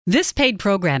This paid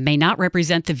program may not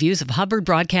represent the views of Hubbard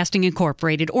Broadcasting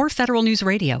Incorporated or Federal News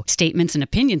Radio. Statements and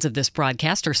opinions of this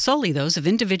broadcast are solely those of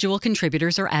individual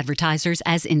contributors or advertisers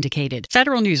as indicated.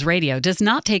 Federal News Radio does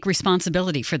not take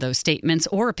responsibility for those statements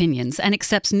or opinions and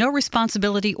accepts no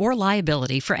responsibility or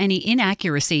liability for any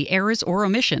inaccuracy, errors, or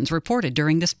omissions reported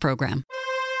during this program.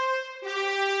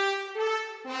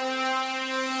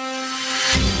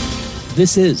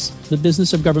 This is the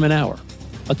Business of Government Hour,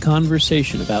 a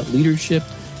conversation about leadership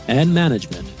and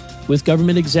management with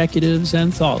government executives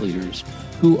and thought leaders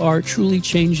who are truly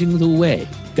changing the way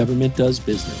government does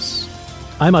business.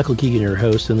 I'm Michael Keegan, your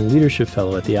host and a leadership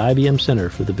fellow at the IBM Center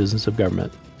for the Business of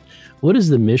Government. What is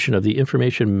the mission of the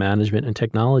Information Management and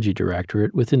Technology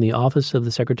Directorate within the Office of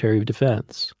the Secretary of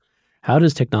Defense? How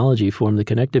does technology form the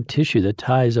connective tissue that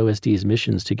ties OSD's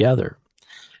missions together?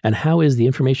 And how is the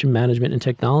Information Management and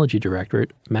Technology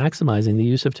Directorate maximizing the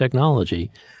use of technology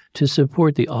to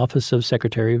support the Office of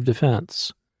Secretary of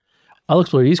Defense? I'll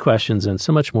explore these questions and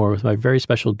so much more with my very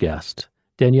special guest,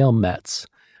 Danielle Metz,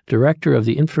 Director of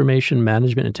the Information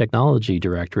Management and Technology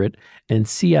Directorate and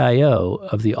CIO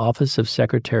of the Office of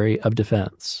Secretary of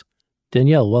Defense.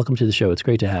 Danielle, welcome to the show. It's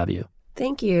great to have you.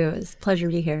 Thank you. It's a pleasure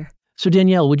to be here. So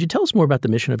Danielle, would you tell us more about the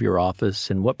mission of your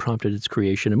office and what prompted its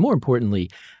creation? And more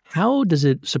importantly, how does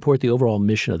it support the overall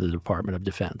mission of the Department of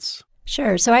Defense?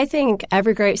 Sure. So I think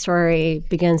every great story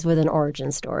begins with an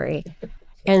origin story.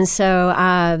 And so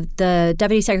the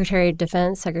Deputy Secretary of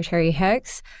Defense, Secretary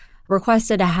Hicks,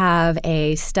 requested to have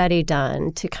a study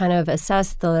done to kind of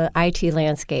assess the IT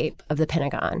landscape of the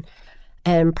Pentagon,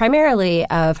 and primarily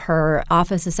of her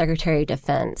Office of Secretary of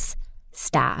Defense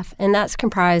staff. And that's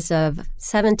comprised of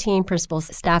 17 principal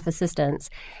staff assistants.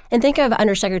 And think of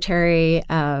Undersecretary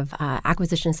of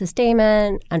Acquisition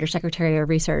Sustainment, Undersecretary of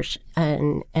Research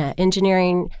and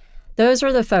Engineering. Those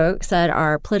are the folks that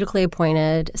are politically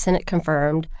appointed, Senate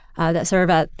confirmed, that serve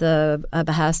at the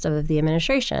behest of the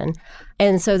administration.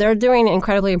 And so they're doing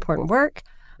incredibly important work.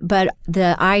 But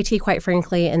the IT, quite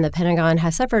frankly, in the Pentagon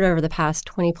has suffered over the past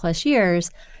 20 plus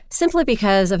years simply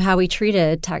because of how we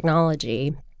treated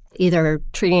technology, either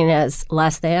treating it as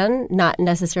less than, not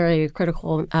necessarily a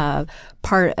critical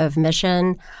part of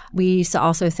mission. We used to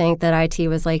also think that IT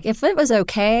was like, if it was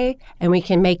okay and we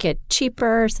can make it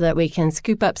cheaper so that we can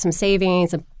scoop up some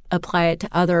savings and apply it to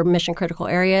other mission critical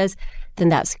areas, then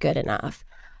that's good enough.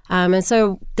 And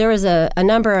so there was a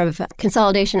number of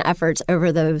consolidation efforts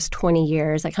over those 20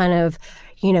 years that kind of,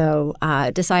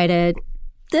 decided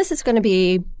this is going to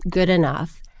be good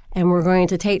enough. And we're going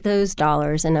to take those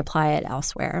dollars and apply it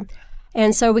elsewhere.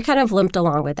 And so we kind of limped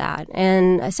along with that.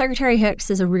 And Secretary Hicks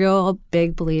is a real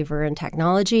big believer in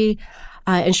technology,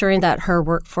 ensuring that her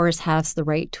workforce has the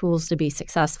right tools to be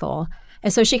successful.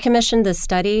 And so she commissioned this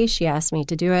study. She asked me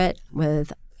to do it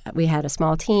we had a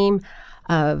small team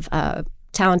of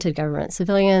talented government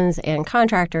civilians and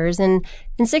contractors. And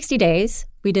in 60 days,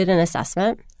 we did an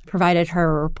assessment, provided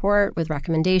her a report with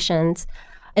recommendations.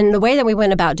 And the way that we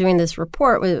went about doing this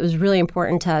report was really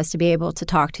important to us to be able to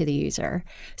talk to the user.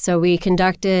 So we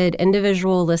conducted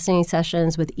individual listening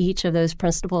sessions with each of those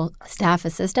principal staff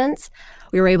assistants.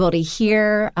 We were able to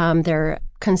hear their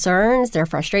concerns, their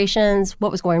frustrations,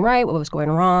 what was going right, what was going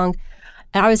wrong.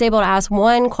 And I was able to ask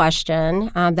one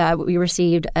question that we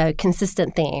received a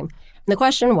consistent theme. And the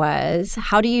question was,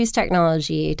 how do you use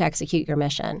technology to execute your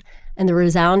mission? And the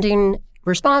resounding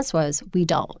response was, we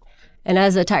don't. And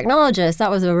as a technologist, that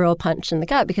was a real punch in the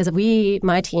gut because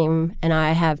my team and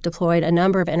I have deployed a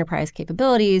number of enterprise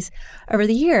capabilities over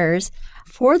the years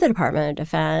for the Department of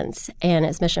Defense and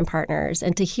its mission partners.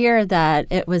 And to hear that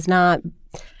it was not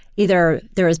either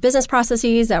there was business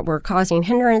processes that were causing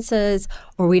hindrances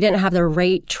or we didn't have the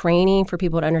right training for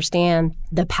people to understand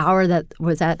the power that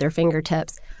was at their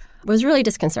fingertips was really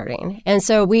disconcerting. And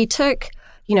so we took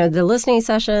the listening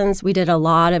sessions, we did a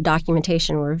lot of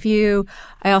documentation review.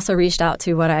 I also reached out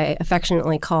to what I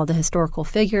affectionately call the historical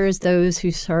figures, those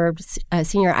who served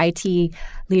senior IT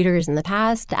leaders in the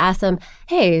past, to ask them,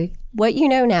 hey, what you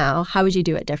know now, how would you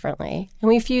do it differently? And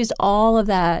we fused all of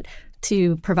that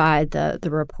to provide the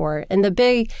report. And the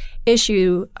big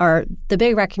issue or the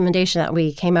big recommendation that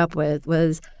we came up with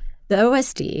was the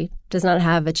OSD does not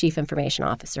have a chief information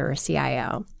officer or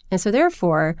CIO. And so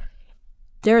therefore,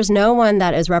 there's no one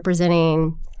that is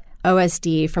representing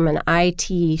OSD from an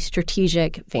IT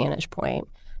strategic vantage point.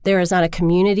 There is not a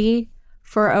community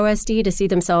for OSD to see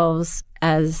themselves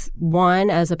as one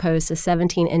as opposed to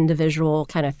 17 individual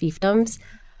kind of fiefdoms,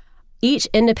 each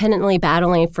independently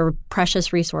battling for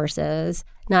precious resources,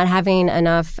 not having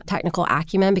enough technical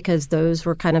acumen because those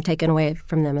were kind of taken away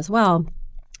from them as well.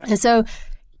 And so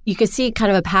you could see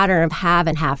kind of a pattern of have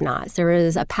and have-nots. There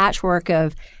was a patchwork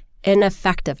of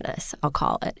ineffectiveness, I'll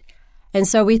call it. And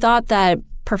so we thought that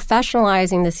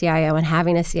professionalizing the CIO and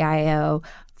having a CIO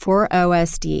for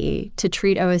OSD to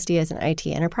treat OSD as an IT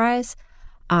enterprise,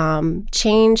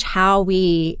 change how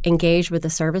we engage with the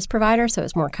service provider so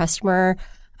it's more customer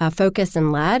focused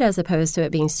and led as opposed to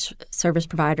it being service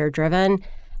provider driven,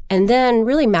 and then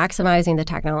really maximizing the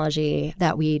technology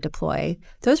that we deploy.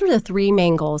 Those were the three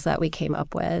main goals that we came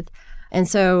up with. And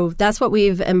so that's what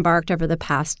we've embarked over the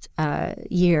past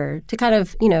year to kind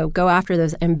of, go after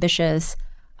those ambitious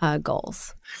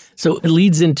goals. So it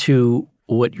leads into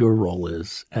what your role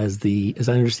is as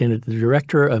I understand it, the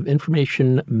Director of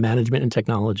Information Management and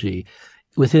Technology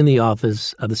within the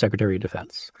Office of the Secretary of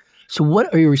Defense. So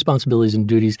what are your responsibilities and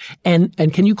duties? And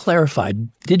can you clarify,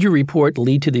 did your report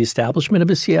lead to the establishment of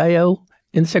a CIO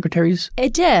in the Secretary's?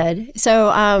 It did.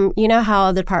 So you know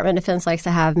how the Department of Defense likes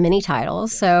to have many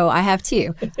titles. So I have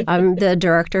two. I'm the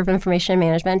Director of Information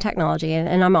Management and Technology,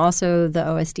 and I'm also the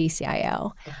OSD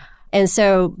CIO. And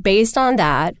so based on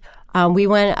that, we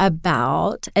went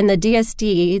about, and the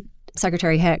DSD,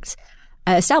 Secretary Hicks,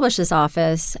 established this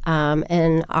office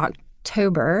in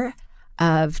October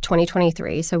of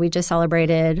 2023. So we just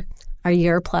celebrated our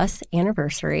year-plus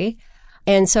anniversary.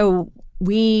 And so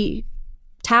we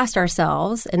tasked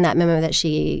ourselves in that memo that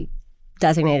she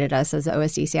designated us as the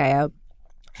OSD CIO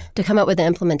to come up with an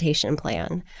implementation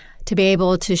plan to be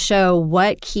able to show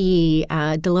what key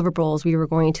deliverables we were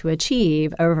going to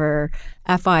achieve over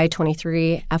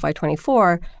FY23,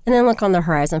 FY24, and then look on the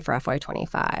horizon for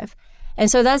FY25. And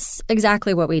so that's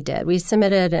exactly what we did. We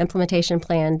submitted an implementation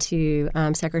plan to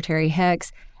Secretary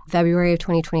Hicks February of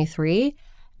 2023,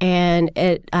 and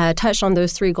it touched on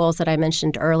those three goals that I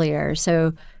mentioned earlier.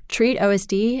 So treat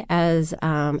OSD as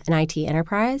an IT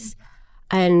enterprise.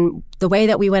 And the way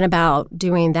that we went about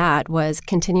doing that was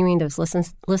continuing those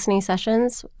listening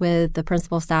sessions with the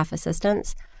principal staff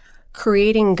assistants,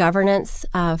 creating governance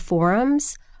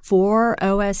forums for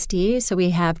OSD. So we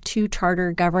have two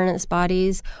charter governance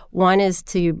bodies. One is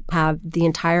to have the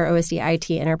entire OSD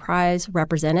IT enterprise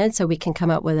represented so we can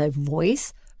come up with a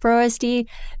voice for OSD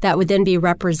that would then be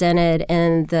represented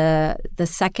in the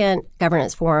second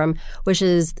governance forum, which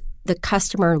is the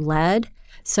customer-led.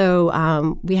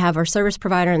 So we have our service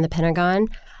provider in the Pentagon.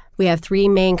 We have three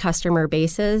main customer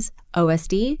bases,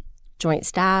 OSD, Joint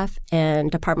Staff, and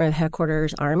Department of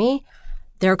Headquarters Army.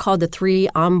 They're called the three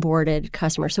onboarded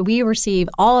customers. So we receive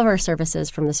all of our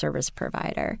services from the service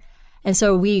provider. And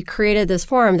so we created this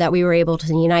forum that we were able to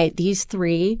unite these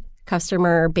three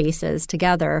customer bases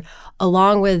together,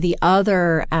 along with the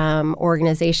other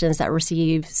organizations that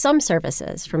receive some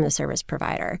services from the service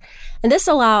provider. And this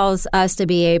allows us to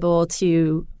be able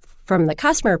to, from the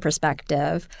customer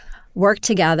perspective, work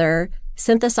together,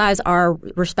 synthesize our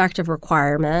respective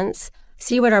requirements,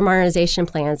 see what our modernization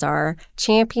plans are,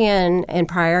 champion and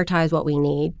prioritize what we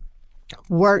need,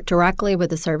 work directly with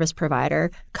the service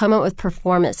provider, come up with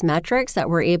performance metrics that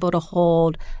we're able to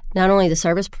hold not only the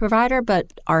service provider,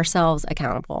 but ourselves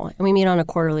accountable. And we meet on a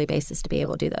quarterly basis to be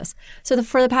able to do this. So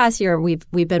for the past year, we've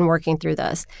been working through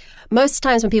this. Most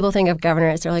times when people think of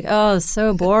governance, they're like, oh,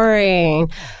 so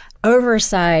boring,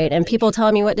 oversight, and people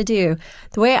telling me what to do.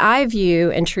 The way I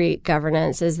view and treat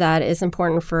governance is that it's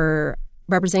important for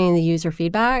representing the user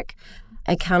feedback,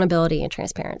 accountability, and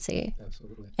transparency.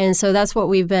 Absolutely. And so that's what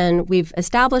we've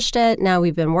established it. Now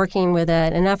we've been working with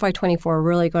it. And FY24, we're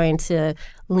really going to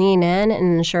lean in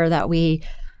and ensure that we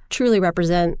truly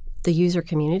represent the user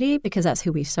community because that's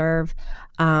who we serve,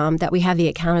 that we have the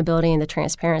accountability and the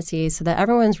transparency so that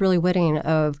everyone's really witting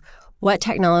of what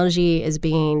technology is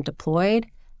being deployed,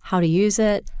 how to use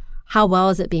it, how well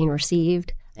is it being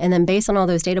received. And then based on all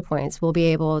those data points, we'll be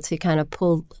able to kind of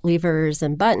pull levers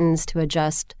and buttons to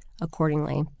adjust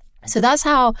accordingly. So that's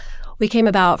how we came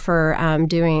about for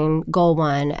doing goal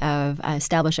one of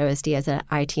establish OSD as an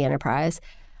IT enterprise.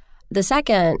 The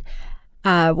second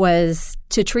was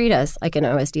to treat us like an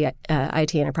OSD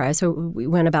IT enterprise. So we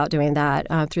went about doing that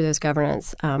through those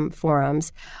governance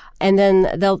forums. And then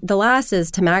the last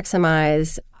is to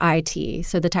maximize IT,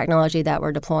 so the technology that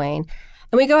we're deploying.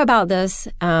 And we go about this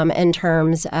in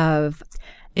terms of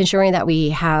ensuring that we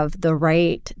have the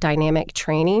right dynamic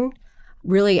training,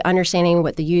 really understanding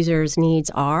what the user's needs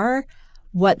are,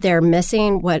 what they're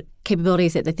missing, what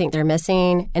capabilities that they think they're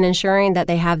missing, and ensuring that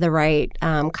they have the right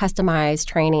customized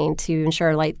training to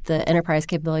ensure, like the enterprise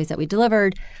capabilities that we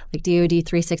delivered, like DoD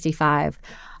 365,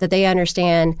 that they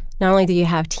understand not only do you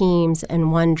have Teams and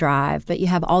OneDrive, but you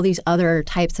have all these other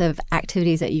types of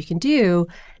activities that you can do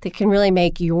that can really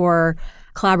make your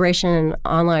collaboration and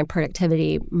online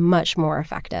productivity much more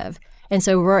effective. And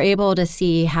so we're able to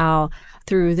see how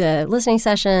through the listening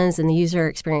sessions and the user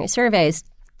experience surveys,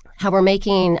 how we're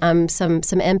making some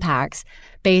impacts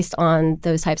based on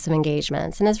those types of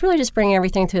engagements. And it's really just bringing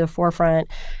everything to the forefront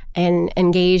and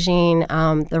engaging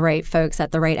the right folks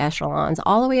at the right echelons,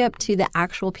 all the way up to the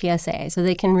actual PSA, so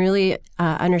they can really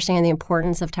understand the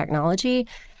importance of technology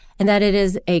and that it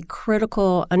is a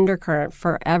critical undercurrent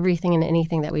for everything and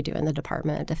anything that we do in the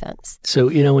Department of Defense. So,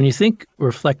 when you think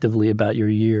reflectively about your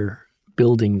year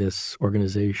building this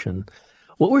organization,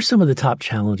 what were some of the top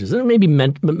challenges? Maybe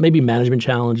management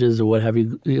challenges or what have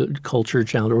you, culture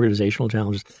challenge, organizational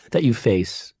challenges that you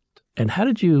face, and how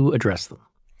did you address them?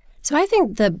 So I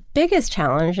think the biggest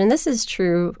challenge, and this is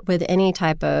true with any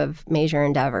type of major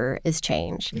endeavor, is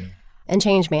change and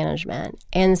change management.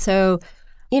 And so,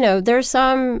 there's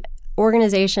some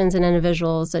organizations and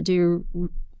individuals that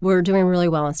were doing really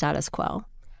well in status quo.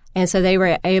 And so they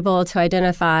were able to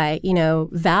identify,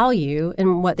 value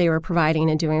in what they were providing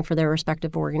and doing for their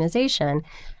respective organization.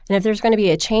 And if there's going to be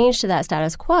a change to that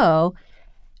status quo,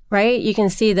 right, you can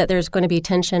see that there's going to be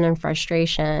tension and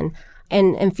frustration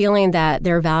and feeling that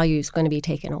their value is going to be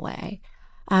taken away.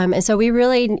 And so we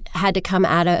really had to come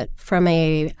at it from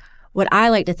what I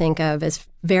like to think of as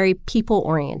very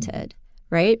people-oriented,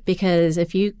 right? Because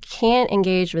if you can't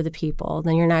engage with the people,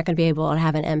 then you're not going to be able to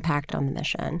have an impact on the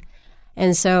mission.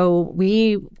 And so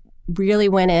we really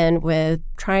went in with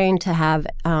trying to have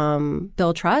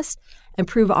build trust and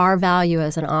prove our value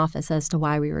as an office as to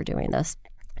why we were doing this.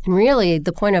 And really,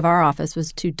 the point of our office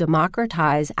was to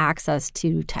democratize access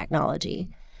to technology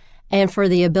and for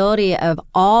the ability of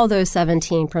all those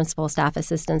 17 principal staff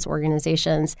assistance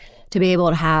organizations to be able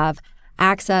to have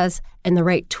access and the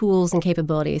right tools and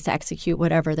capabilities to execute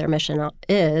whatever their mission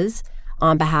is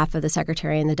on behalf of the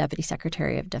Secretary and the Deputy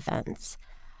Secretary of Defense.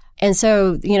 And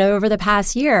so, over the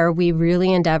past year, we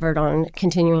really endeavored on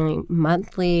continuing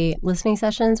monthly listening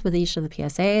sessions with each of the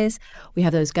PSAs. We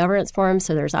have those governance forums,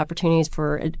 so there's opportunities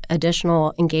for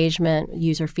additional engagement,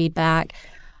 user feedback.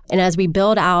 And as we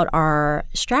build out our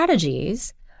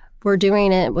strategies, we're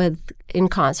doing it in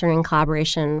concert and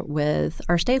collaboration with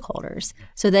our stakeholders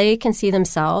so they can see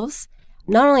themselves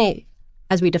not only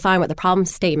as we define what the problem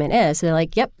statement is, so they're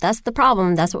like, yep, that's the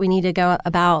problem, that's what we need to go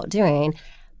about doing,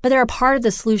 but they're a part of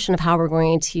the solution of how we're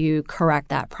going to correct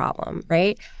that problem,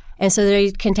 right? And so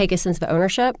they can take a sense of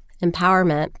ownership,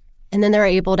 empowerment, and then they're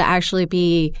able to actually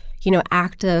be,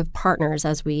 active partners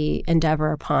as we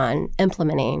endeavor upon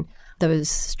implementing those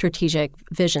strategic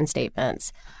vision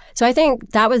statements. So I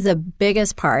think that was the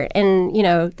biggest part. And,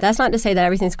 that's not to say that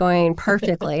everything's going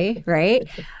perfectly, right?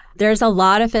 There's a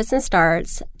lot of fits and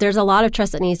starts. There's a lot of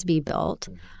trust that needs to be built.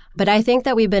 But I think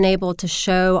that we've been able to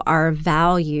show our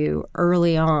value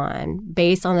early on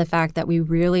based on the fact that we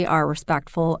really are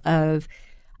respectful of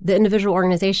the individual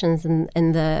organizations and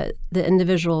the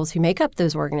individuals who make up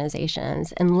those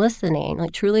organizations and listening,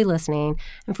 like truly listening,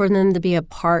 and for them to be a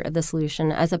part of the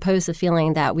solution as opposed to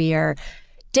feeling that we are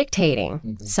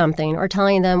dictating something or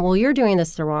telling them, well, you're doing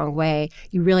this the wrong way.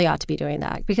 You really ought to be doing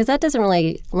that, because that doesn't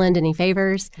really lend any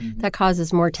favors. That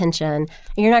causes more tension. And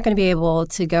you're not going to be able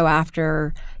to go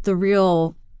after the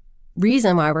real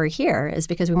reason why we're here is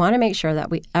because we want to make sure that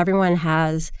everyone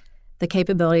has the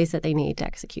capabilities that they need to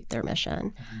execute their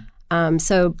mission.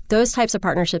 So those types of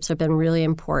partnerships have been really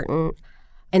important.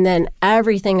 And then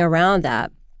everything around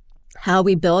that, how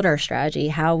we build our strategy,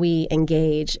 how we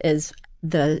engage is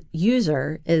the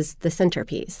user is the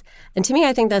centerpiece. And to me,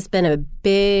 I think that's been a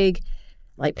big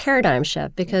paradigm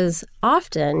shift, because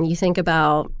often you think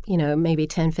about, maybe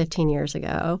 10, 15 years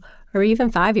ago, or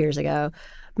even 5 years ago,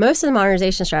 most of the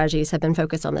modernization strategies have been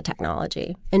focused on the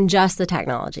technology and just the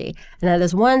technology. And that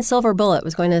this one silver bullet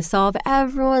was going to solve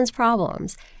everyone's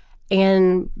problems.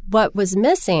 And what was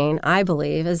missing, I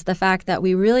believe, is the fact that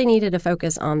we really needed to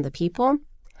focus on the people,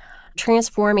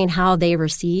 transforming how they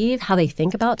receive, how they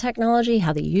think about technology,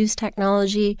 how they use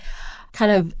technology,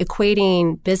 kind of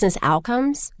equating business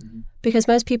outcomes, because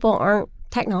most people aren't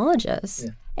technologists.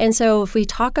 And so if we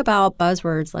talk about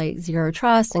buzzwords like zero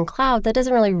trust and cloud, that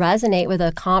doesn't really resonate with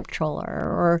a comptroller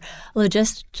or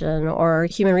logistician or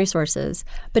human resources.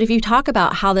 But if you talk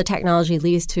about how the technology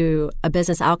leads to a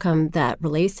business outcome that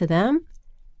relates to them,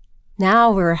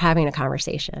 now we're having a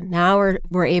conversation. Now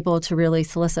we're able to really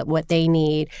solicit what they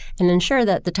need and ensure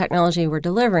that the technology we're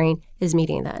delivering is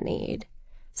meeting that need.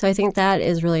 So I think that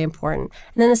is really important.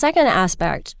 And then the second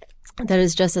aspect that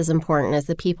is just as important as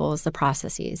the people is the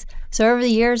processes. So over the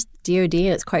years, DoD, and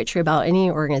it's quite true about any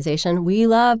organization, we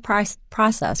love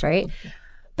process, right?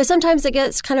 But sometimes it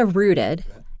gets kind of rooted,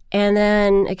 and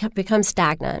then it becomes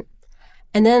stagnant.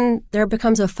 And then there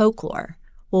becomes a folklore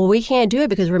well, we can't do it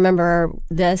because remember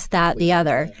this, that, the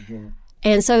other.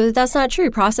 And so that's not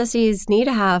true. Processes need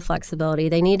to have flexibility.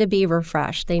 They need to be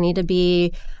refreshed. They need to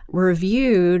be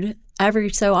reviewed every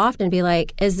so often, be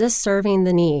like, is this serving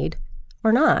the need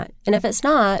or not? And if it's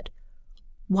not,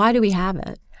 why do we have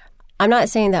it? I'm not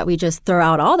saying that we just throw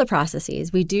out all the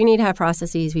processes. We do need to have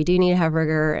processes. We do need to have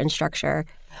rigor and structure,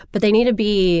 but they need to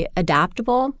be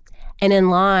adaptable and in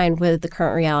line with the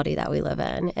current reality that we live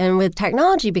in. And with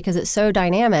technology, because it's so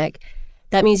dynamic,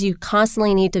 that means you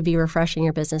constantly need to be refreshing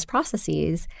your business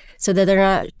processes so that they're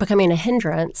not becoming a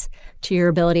hindrance to your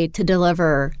ability to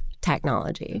deliver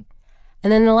technology.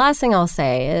 And then the last thing I'll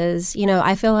say is,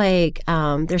 I feel like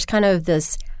there's kind of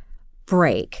this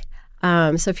break.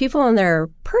 So people in their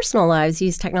personal lives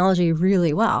use technology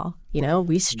really well.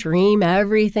 We stream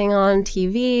everything on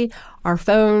TV, our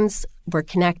phones, we're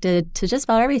connected to just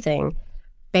about everything.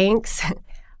 Banks.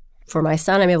 For my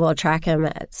son, I'm able to track him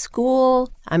at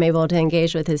school. I'm able to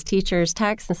engage with his teachers,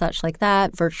 texts and such like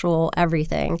that, virtual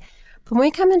everything. But when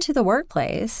we come into the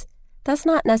workplace, that's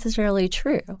not necessarily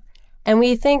true. And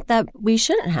we think that we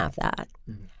shouldn't have that.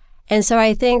 Mm-hmm. And so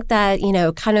I think that,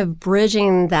 kind of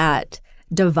bridging that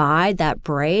divide, that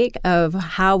break of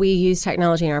how we use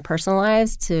technology in our personal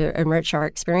lives to enrich our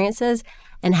experiences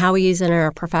and how we use it in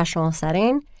our professional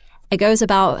setting, it goes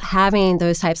about having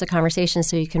those types of conversations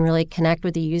so you can really connect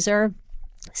with the user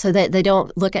so that they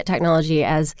don't look at technology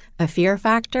as a fear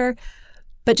factor,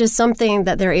 but just something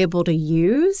that they're able to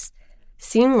use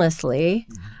seamlessly,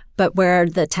 but where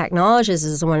the technologist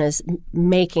is the one is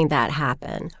making that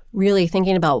happen. Really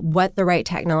thinking about what the right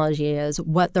technology is,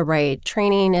 what the right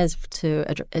training is to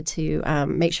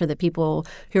make sure that people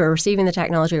who are receiving the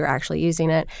technology are actually using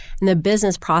it, and the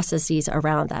business processes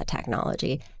around that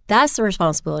technology. That's the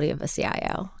responsibility of a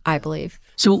CIO, I believe.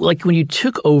 So when you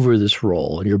took over this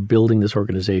role and you're building this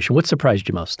organization, what surprised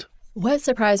you most? What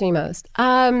surprised me most?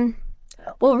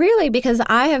 Well, really, because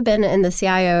I have been in the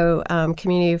CIO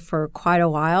community for quite a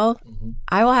while,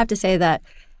 I will have to say that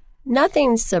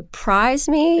nothing surprised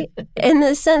me in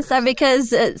the sense that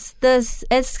because it's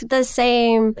the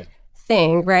same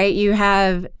thing, right? You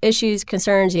have issues,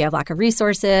 concerns, you have lack of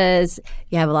resources,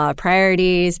 you have a lot of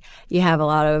priorities, you have a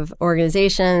lot of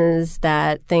organizations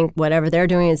that think whatever they're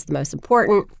doing is the most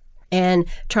important. And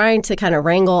trying to kind of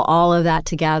wrangle all of that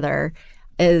together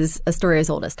is a story as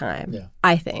old as time,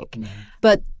 I think. Mm-hmm.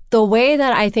 But the way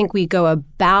that I think we go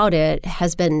about it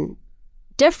has been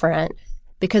different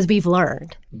because we've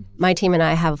learned. Mm-hmm. My team and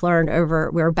I have learned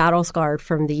we're battle scarred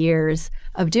from the years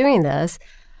of doing this.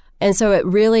 And so it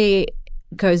really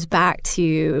goes back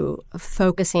to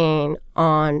focusing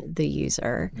on the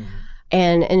user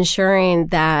and ensuring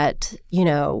that, you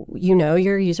know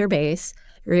your user base,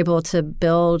 you're able to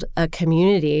build a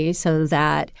community so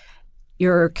that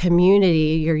your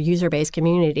community, your user-based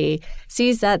community,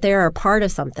 sees that they're a part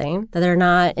of something, that they're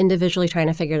not individually trying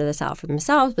to figure this out for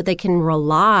themselves, but they can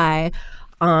rely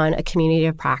on a community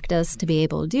of practice to be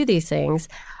able to do these things.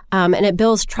 And it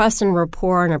builds trust and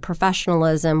rapport and a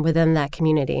professionalism within that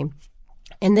community.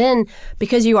 And then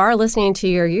because you are listening to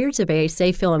your user base,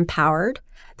 they feel empowered.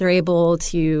 They're able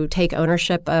to take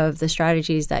ownership of the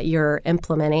strategies that you're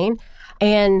implementing.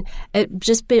 And it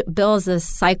just builds this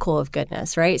cycle of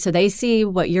goodness, right? So they see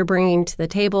what you're bringing to the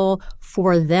table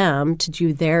for them to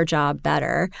do their job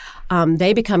better.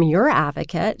 They become your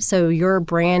advocate. So your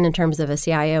brand in terms of a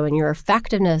CIO and your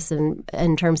effectiveness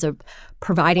in terms of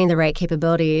providing the right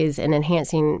capabilities and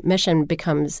enhancing mission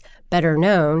becomes better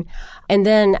known. And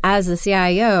then as the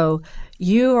CIO,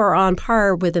 you are on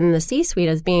par within the C-suite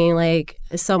as being like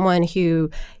someone who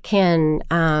can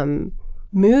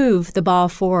move the ball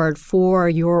forward for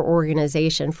your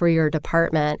organization, for your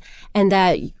department, and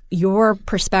that your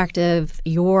perspective,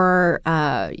 your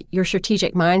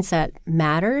strategic mindset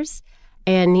matters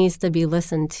and needs to be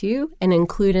listened to and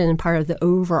included in part of the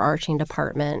overarching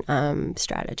department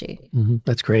strategy. Mm-hmm.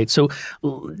 That's great. So,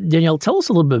 Danielle, tell us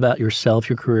a little bit about yourself,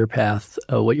 your career path,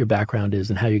 what your background is,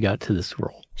 and how you got to this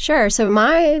role. Sure. So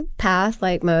my path,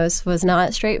 like most, was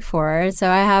not straightforward. So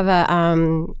I have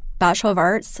a Bachelor of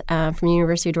Arts from the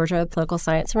University of Georgia, Political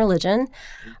Science and Religion,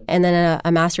 and then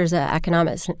a Master's of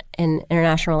Economics and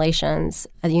International Relations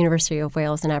at the University of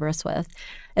Wales in Aberystwyth.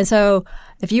 And so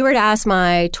if you were to ask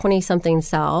my 20-something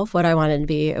self what I wanted to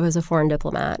be, it was a foreign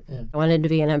diplomat. Yeah. I wanted to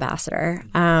be an ambassador.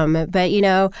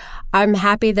 But, I'm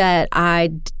happy that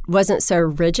I wasn't so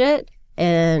rigid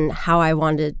in how I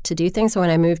wanted to do things. So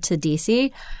when I moved to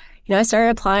D.C., I started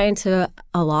applying to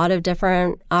a lot of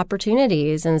different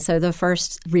opportunities. And so the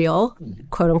first real,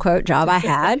 quote unquote, job I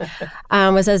had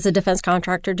was as a defense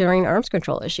contractor during arms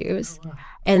control issues. Oh, wow.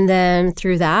 And then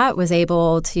through that was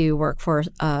able to work for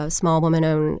a small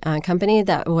woman-owned company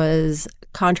that was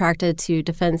contracted to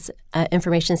Defense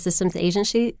Information Systems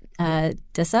Agency,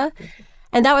 DISA.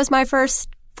 And that was my first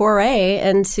foray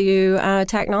into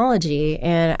technology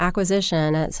and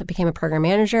acquisition. So I became a program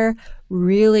manager,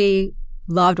 really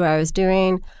loved what I was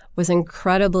doing, was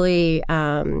incredibly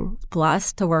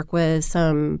blessed to work with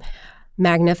some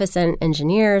magnificent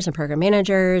engineers and program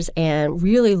managers, and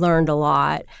really learned a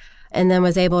lot. And then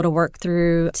was able to work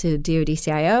through to DoD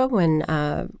CIO when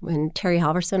Terry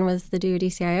Halverson was the DoD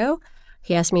CIO.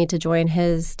 He asked me to join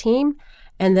his team.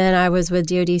 And then I was with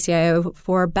DoD CIO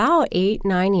for about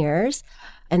 8-9 years.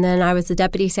 And then I was the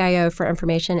Deputy CIO for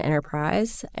Information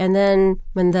Enterprise. And then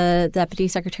when the Deputy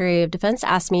Secretary of Defense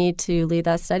asked me to lead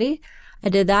that study, I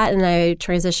did that, and I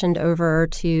transitioned over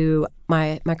to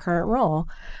my current role.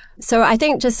 So I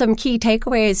think just some key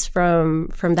takeaways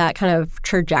from that kind of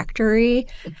trajectory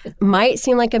might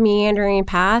seem like a meandering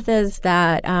path is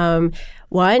that,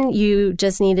 1, you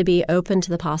just need to be open to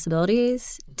the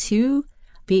possibilities. 2,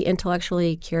 be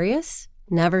intellectually curious.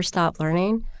 Never stop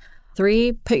learning.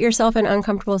 3, put yourself in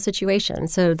uncomfortable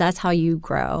situations. So that's how you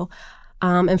grow.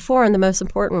 And 4, and the most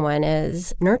important one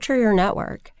is nurture your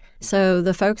network. So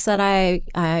the folks that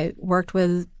I worked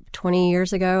with 20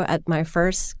 years ago at my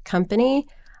first company,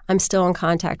 I'm still in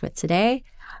contact with today.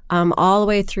 All the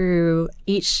way through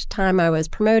each time I was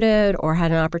promoted or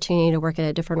had an opportunity to work at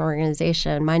a different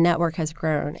organization, my network has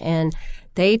grown. And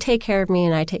they take care of me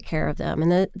and I take care of them.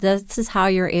 And this is how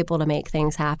you're able to make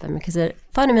things happen, because it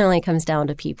fundamentally comes down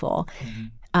to people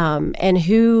and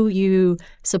who you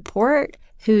support,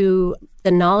 who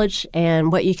the knowledge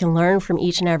and what you can learn from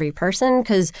each and every person,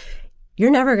 because you're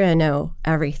never going to know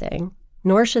everything,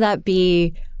 nor should that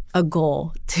be a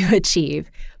goal to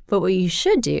achieve. But what you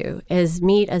should do is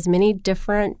meet as many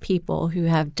different people who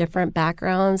have different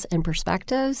backgrounds and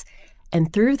perspectives.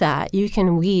 And through that, you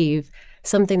can weave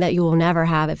something that you will never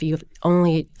have if you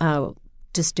only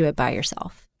just do it by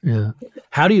yourself. Yeah.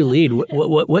 How do you lead?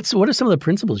 What are some of the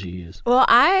principles you use? Well,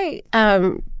 I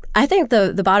think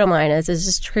the bottom line is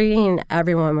just treating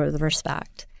everyone with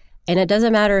respect. And it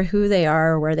doesn't matter who they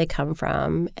are or where they come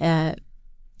from.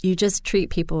 You just treat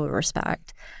people with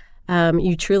respect.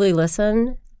 You truly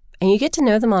listen, and you get to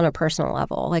know them on a personal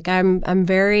level. Like I'm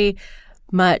very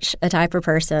much a type of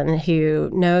person who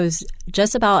knows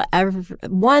just about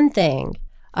one thing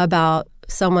about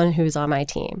someone who's on my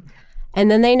team.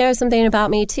 And then they know something about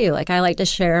me too. Like I like to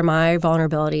share my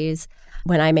vulnerabilities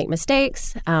when I make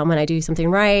mistakes, when I do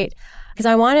something right, because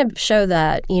I want to show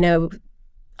that,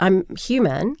 I'm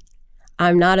human.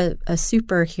 I'm not a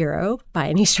superhero by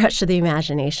any stretch of the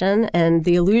imagination. And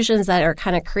the illusions that are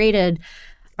kind of created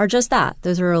are just that.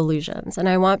 Those are illusions. And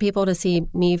I want people to see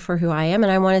me for who I am,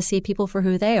 and I want to see people for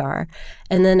who they are,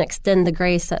 and then extend the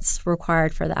grace that's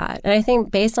required for that. And I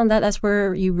think based on that, that's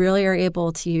where you really are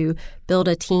able to build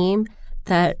a team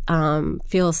that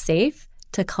feels safe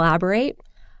to collaborate,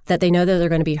 that they know that they're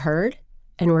going to be heard,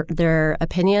 and their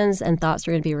opinions and thoughts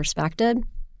are going to be respected,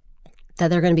 that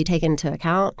they're going to be taken into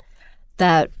account,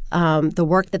 that the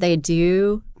work that they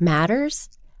do matters,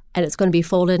 and it's going to be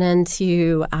folded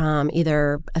into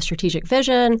either a strategic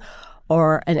vision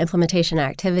or an implementation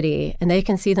activity, and they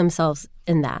can see themselves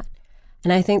in that.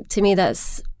 And I think to me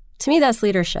that's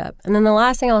leadership. And then the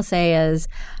last thing I'll say is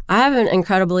I have an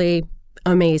incredibly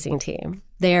amazing team.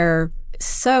 They're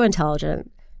so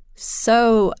intelligent,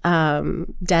 so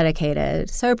dedicated,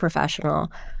 so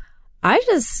professional. I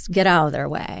just get out of their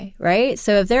way, right?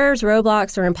 So if there's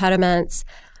roadblocks or impediments,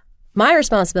 my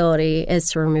responsibility is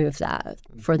to remove that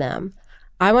for them.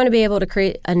 I want to be able to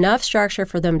create enough structure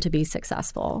for them to be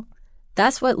successful.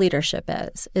 That's what leadership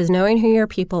is knowing who your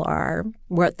people are,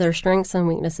 what their strengths and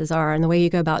weaknesses are. And the way you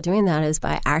go about doing that is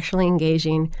by actually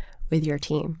engaging with your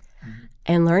team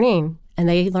and learning, and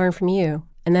they learn from you.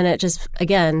 And then it just,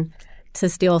 again, to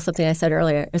steal something I said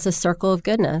earlier, it's a circle of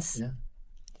goodness. Yeah.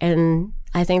 And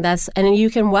I think and you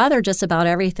can weather just about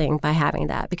everything by having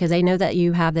that, because they know that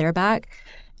you have their back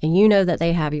and you know that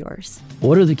they have yours.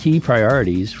 What are the key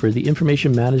priorities for the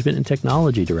Information Management and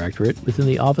Technology Directorate within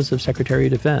the Office of Secretary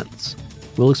of Defense?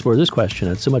 We'll explore this question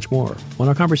and so much more when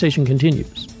our conversation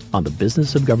continues on the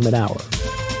Business of Government Hour.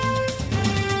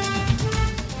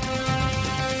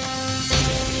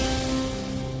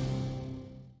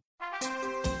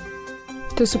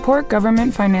 To support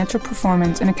government financial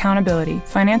performance and accountability,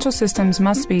 financial systems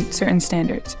must meet certain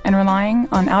standards, and relying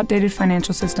on outdated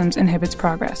financial systems inhibits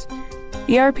progress.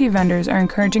 ERP vendors are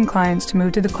encouraging clients to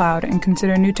move to the cloud and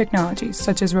consider new technologies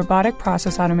such as robotic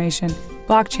process automation,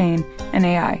 blockchain, and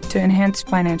AI to enhance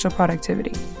financial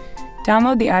productivity.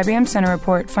 Download the IBM Center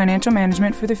Report, Financial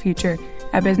Management for the Future,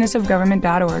 at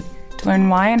businessofgovernment.org to learn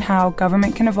why and how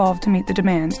government can evolve to meet the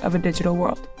demands of a digital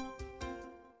world.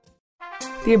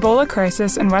 The Ebola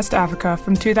crisis in West Africa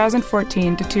from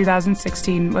 2014 to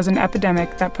 2016 was an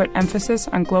epidemic that put emphasis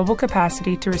on global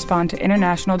capacity to respond to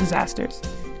international disasters.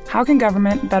 How can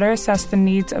government better assess the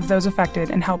needs of those affected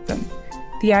and help them?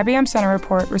 The IBM Center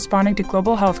Report, Responding to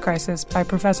Global Health Crisis by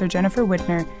Professor Jennifer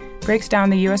Widner, breaks down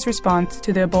the U.S. response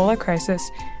to the Ebola crisis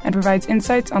and provides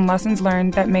insights on lessons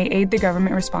learned that may aid the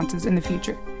government responses in the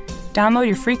future. Download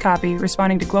your free copy,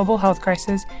 Responding to Global Health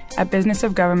Crisis, at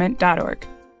businessofgovernment.org.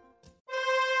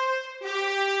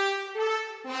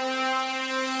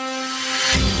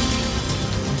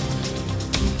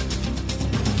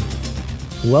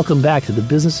 Welcome back to the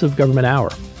Business of Government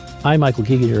Hour. I'm Michael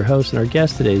Keegan, your host, and our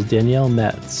guest today is Danielle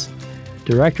Metz,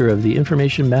 Director of the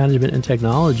Information Management and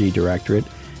Technology Directorate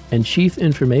and Chief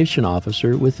Information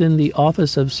Officer within the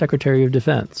Office of Secretary of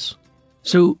Defense.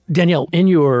 So, Danielle, in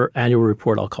your annual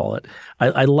report, I'll call it,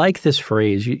 I like this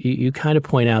phrase. You kind of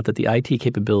point out that the IT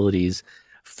capabilities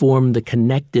form the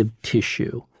connective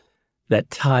tissue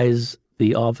that ties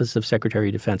the Office of Secretary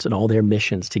of Defense and all their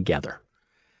missions together.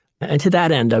 And to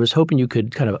that end, I was hoping you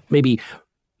could kind of maybe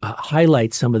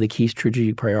highlight some of the key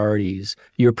strategic priorities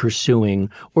you're pursuing,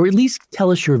 or at least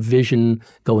tell us your vision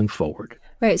going forward.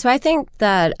 Right. So I think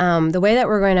that the way that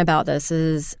we're going about this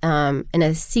is in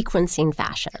a sequencing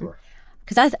fashion.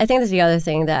 Because I think that's the other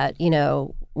thing that,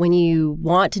 when you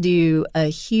want to do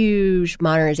a huge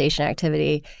modernization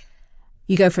activity,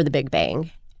 you go for the big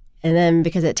bang. And then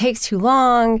because it takes too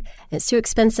long, it's too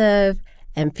expensive,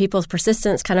 and people's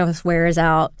persistence kind of wears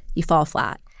out, you fall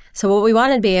flat. So what we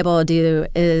wanted to be able to do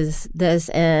is this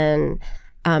in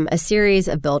a series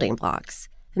of building blocks.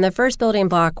 And the first building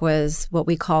block was what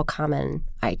we call common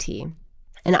IT.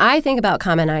 And I think about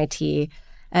common IT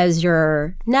as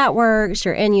your networks,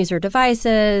 your end-user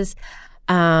devices,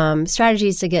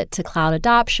 strategies to get to cloud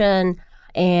adoption,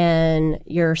 and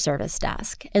your service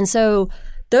desk. And so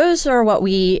those are what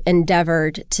we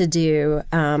endeavored to do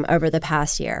over the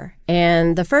past year.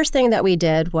 And the first thing that we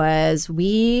did was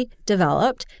we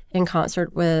developed, in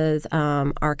concert with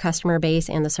our customer base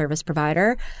and the service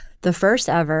provider, the first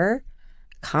ever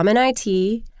common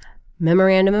IT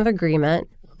memorandum of agreement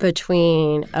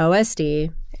between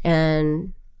OSD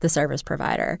and the service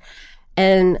provider.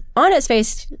 And on its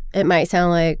face, it might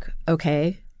sound like,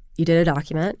 okay, you did a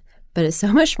document, but it's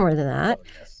so much more than that,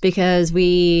 because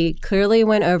we clearly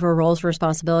went over roles and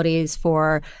responsibilities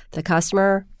for the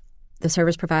customer, the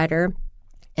service provider,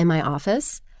 and my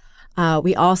office.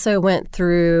 We also went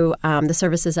through the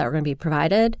services that were going to be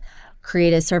provided,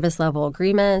 created service level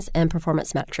agreements and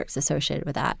performance metrics associated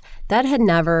with that. That had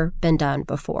never been done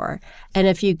before. And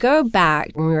if you go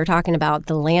back when we were talking about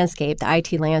the landscape, the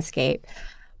IT landscape,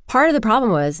 part of the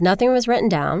problem was nothing was written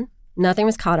down, nothing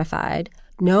was codified.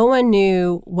 No one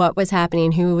knew what was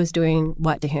happening, who was doing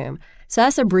what to whom. So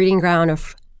that's a breeding ground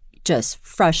of just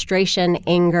frustration,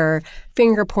 anger,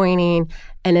 finger pointing,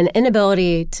 and an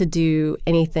inability to do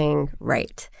anything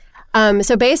right.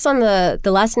 So based on the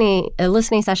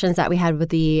listening sessions that we had with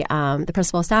the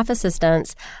principal staff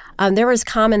assistants, there was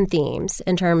common themes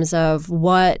in terms of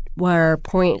what were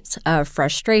points of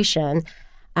frustration.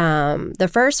 The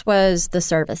first was the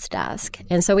service desk.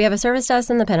 And so we have a service desk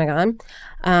in the Pentagon,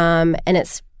 and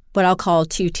it's what I'll call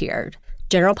two-tiered.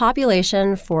 General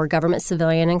population for government,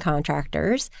 civilian, and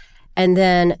contractors, and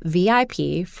then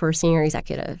VIP for senior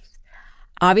executives.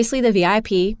 Obviously, the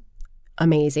VIP,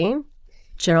 amazing.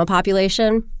 General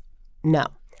population, no.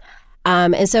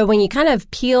 And so when you kind of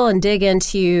peel and dig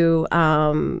into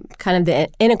kind of the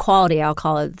inequality, I'll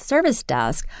call it, the service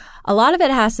desk, a lot of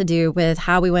it has to do with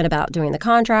how we went about doing the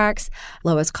contracts,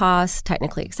 lowest cost,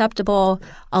 technically acceptable,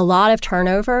 a lot of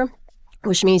turnover,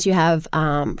 which means you have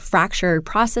fractured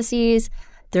processes.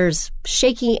 There's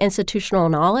shaky institutional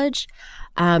knowledge.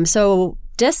 So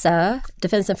DISA,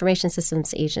 Defense Information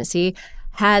Systems Agency,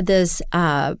 had this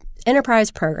enterprise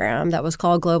program that was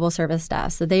called Global Service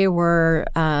Desk that they were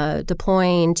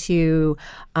deploying to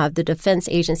the defense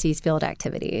agency's field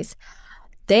activities.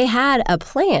 They had a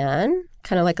plan,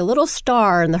 kind of like a little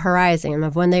star in the horizon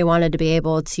of when they wanted to be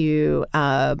able to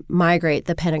migrate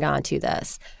the Pentagon to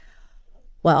this.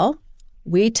 Well,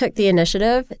 we took the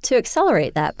initiative to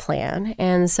accelerate that plan.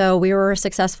 And so we were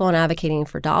successful in advocating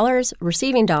for dollars,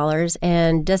 receiving dollars,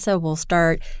 and DISA will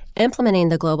start implementing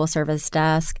the Global Service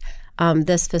Desk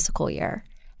this fiscal year.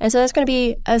 And so that's going to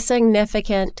be a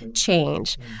significant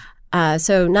change.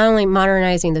 So not only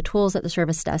modernizing the tools that the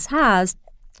service desk has,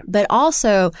 but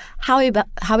also how we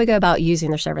go about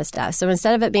using the service desk. So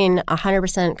instead of it being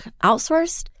 100%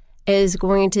 outsourced, is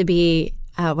going to be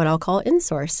what I'll call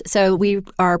insourced. So we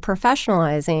are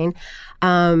professionalizing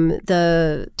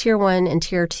the Tier 1 and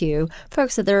Tier 2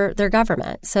 folks that they're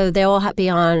government. So they will be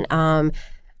on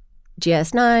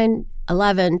GS 9,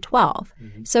 11, 12.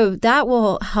 Mm-hmm. So that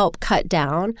will help cut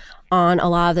down on a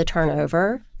lot of the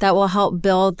turnover. That will help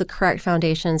build the correct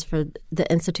foundations for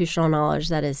the institutional knowledge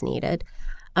that is needed.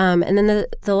 And then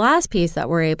the last piece that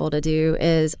we're able to do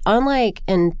is, unlike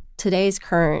in today's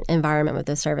current environment with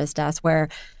the service desk where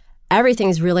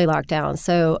everything's really locked down,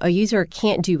 so a user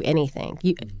can't do anything.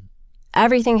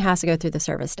 Everything has to go through the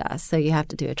service desk. So you have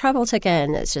to do a trouble ticket,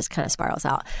 and it just kind of spirals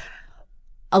out.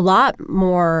 A lot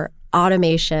more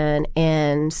automation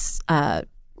and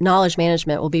knowledge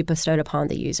management will be bestowed upon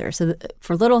the user. So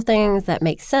for little things that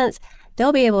make sense,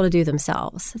 they'll be able to do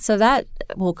themselves. So that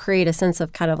will create a sense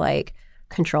of kind of like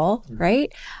control,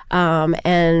 right?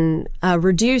 And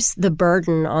reduce the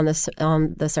burden on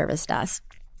the service desk.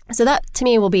 So that, to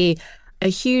me, will be a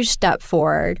huge step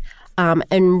forward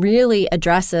and really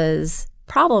addresses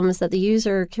problems that the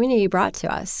user community brought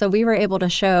to us. So we were able to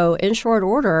show in short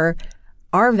order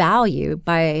our value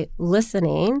by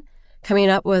listening, coming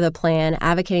up with a plan,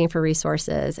 advocating for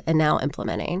resources, and now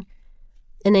implementing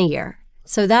in a year.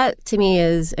 So that, to me,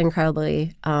 is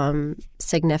incredibly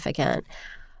significant.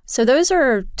 So those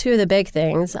are two of the big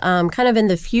things. Kind of in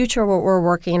the future, what we're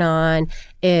working on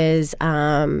is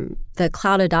the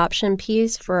cloud adoption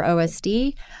piece for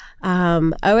OSD.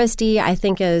 OSD, I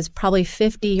think, is probably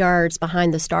 50 yards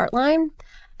behind the start line.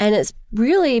 And it's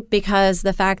really because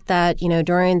the fact that,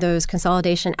 during those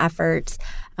consolidation efforts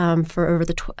for over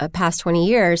the past 20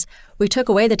 years, we took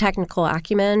away the technical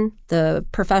acumen, the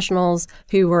professionals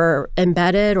who were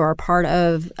embedded or a part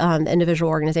of the individual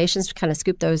organizations to kind of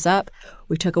scoop those up.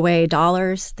 We took away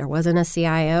dollars. There wasn't a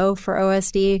CIO for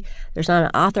OSD. There's not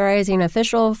an authorizing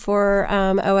official for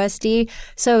OSD.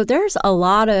 So there's a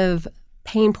lot of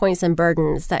pain points and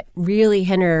burdens that really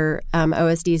hinder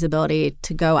OSD's ability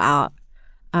to go out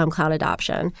cloud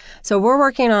adoption. So we're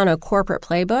working on a corporate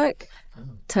playbook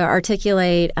to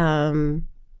articulate,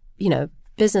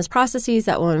 business processes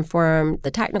that will inform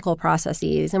the technical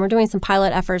processes. And we're doing some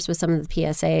pilot efforts with some of the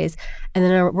PSAs. And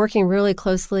then we're working really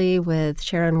closely with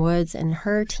Sharon Woods and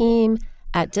her team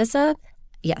at DISA,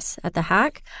 at the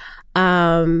HAC,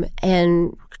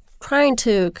 and trying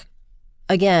to,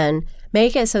 again,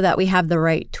 make it so that we have the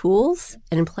right tools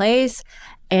in place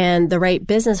and the right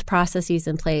business processes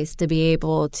in place to be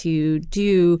able to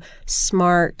do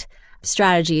smart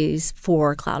strategies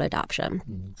for cloud adoption.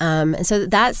 And so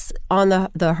that's on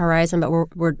the horizon, but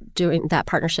we're doing that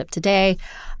partnership today.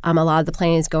 A lot of the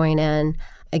planning is going in,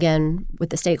 again,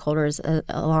 with the stakeholders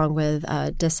along with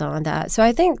DISA on that. So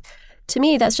I think, to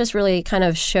me, that's just really kind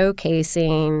of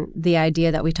showcasing the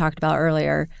idea that we talked about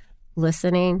earlier,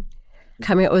 listening,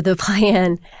 coming up with a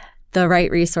plan, the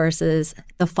right resources,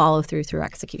 the follow-through through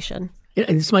execution.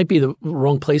 And this might be the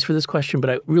wrong place for this question,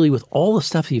 but really with all the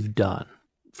stuff you've done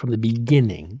from the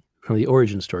beginning, from the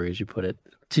origin story, as you put it,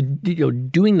 to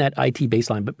doing that IT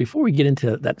baseline. But before we get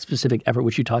into that specific effort,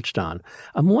 which you touched on,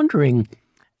 I'm wondering,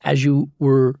 as you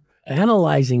were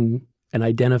analyzing and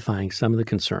identifying some of the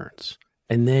concerns,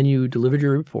 and then you delivered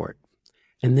your report,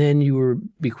 and then you were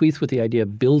bequeathed with the idea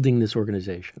of building this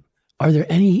organization, are there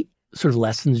any sort of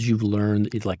lessons you've learned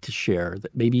that you'd like to share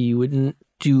that maybe you wouldn't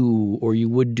do or you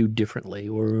would do differently,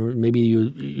 or maybe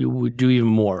you would do even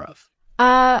more of?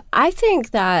 I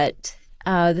think that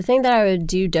the thing that I would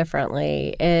do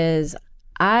differently is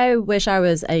I wish I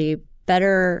was a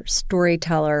better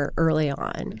storyteller early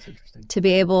on to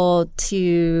be able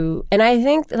to, and I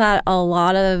think that a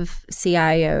lot of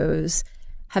CIOs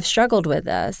have struggled with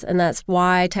this, and that's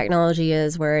why technology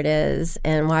is where it is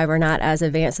and why we're not as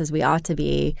advanced as we ought to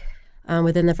be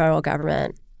within the federal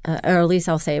government, or at least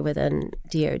I'll say within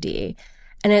DoD.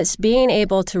 And it's being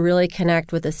able to really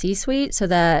connect with the C-suite so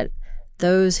that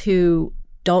those who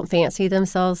don't fancy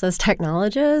themselves as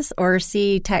technologists or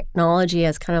see technology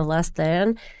as kind of less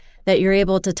than, that you're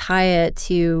able to tie it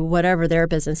to whatever their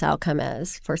business outcome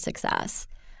is for success.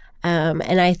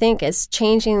 And I think it's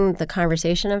changing the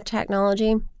conversation of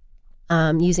technology,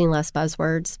 using less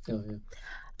buzzwords. Oh, yeah.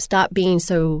 Stop being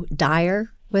so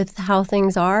dire with how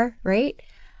things are, right?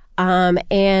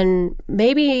 And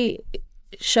maybe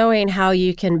showing how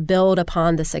you can build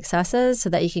upon the successes so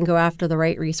that you can go after the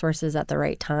right resources at the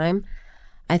right time.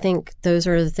 I think those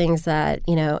are the things that,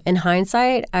 in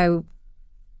hindsight, I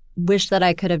wish that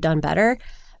I could have done better.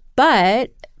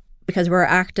 But because we're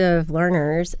active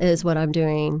learners is what I'm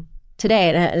doing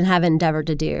today and have endeavored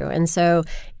to do. And so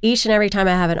each and every time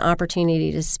I have an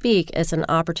opportunity to speak, it's an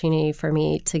opportunity for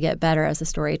me to get better as a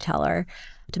storyteller,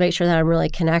 to make sure that I'm really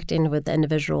connecting with the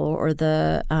individual or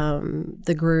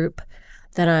the group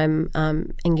that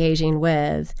I'm engaging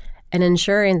with, and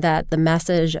ensuring that the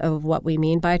message of what we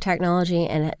mean by technology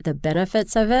and the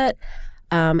benefits of it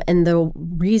and the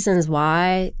reasons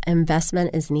why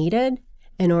investment is needed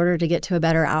in order to get to a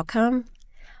better outcome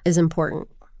is important.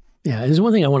 Yeah, there's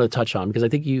one thing I want to touch on because I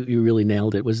think you really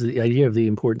nailed it, was the idea of the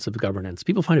importance of governance.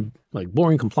 People find it like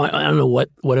boring, compliant. I don't know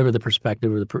whatever the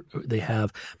perspective or they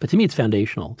have, but to me it's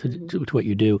foundational to what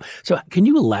you do. So can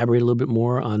you elaborate a little bit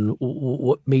more on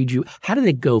what made you – how did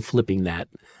it go flipping that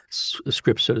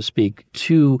script, so to speak,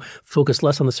 to focus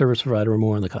less on the service provider and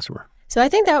more on the customer? So I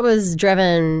think that was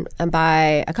driven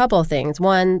by a couple of things.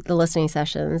 One, the listening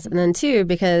sessions, and then two,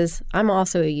 because I'm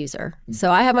also a user.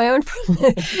 So I have my own,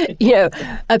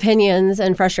 opinions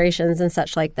and frustrations and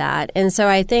such like that. And so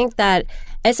I think that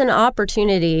it's an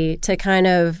opportunity to kind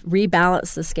of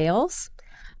rebalance the scales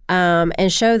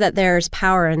and show that there's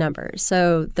power in numbers.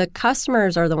 So the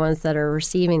customers are the ones that are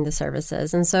receiving the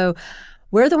services. And so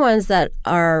we're the ones that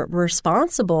are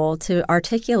responsible to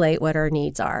articulate what our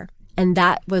needs are. And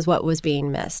that was what was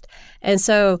being missed. And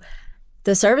so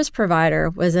the service provider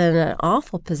was in an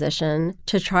awful position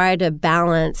to try to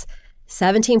balance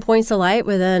 17 points of light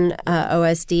within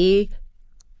OSD,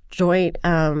 joint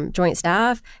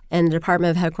staff, and the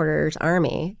Department of Headquarters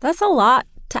Army. That's a lot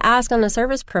to ask on a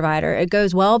service provider. It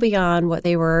goes well beyond what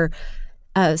they were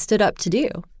stood up to do.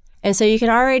 And so you can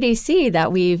already see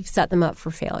that we've set them up for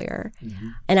failure. Mm-hmm.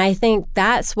 And I think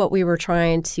that's what we were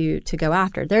trying to go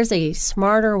after. There's a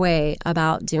smarter way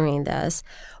about doing this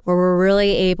where we're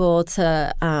really able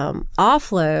to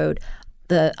offload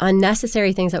the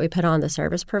unnecessary things that we put on the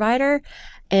service provider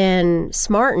and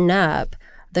smarten up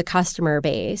the customer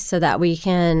base so that we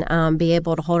can be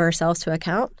able to hold ourselves to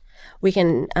account. We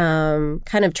can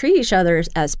kind of treat each other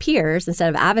as peers instead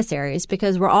of adversaries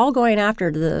because we're all going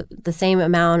after the same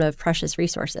amount of precious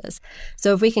resources.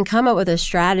 So if we can come up with a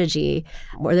strategy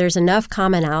where there's enough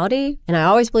commonality, and I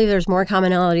always believe there's more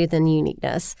commonality than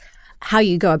uniqueness. How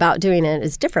you go about doing it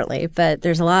is differently, but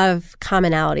there's a lot of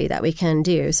commonality that we can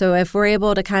do. So if we're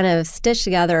able to kind of stitch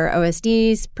together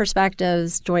OSD's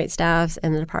perspectives, joint staffs,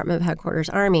 and the Department of Headquarters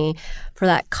Army for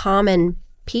that common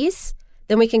piece,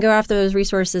 then we can go after those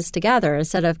resources together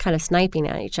instead of kind of sniping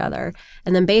at each other.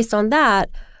 And then based on that,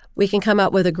 we can come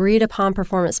up with agreed upon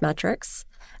performance metrics,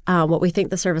 what we think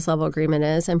the service level agreement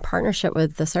is in partnership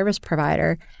with the service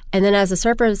provider. And then as the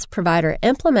service provider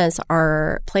implements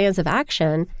our plans of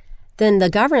action, then the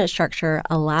governance structure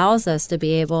allows us to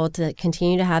be able to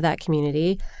continue to have that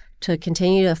community, to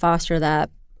continue to foster that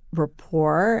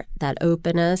rapport, that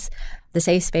openness, the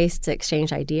safe space to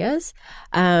exchange ideas,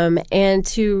 and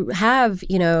to have,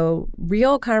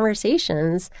 real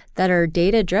conversations that are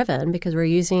data-driven because we're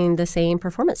using the same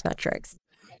performance metrics.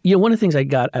 One of the things I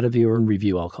got out of your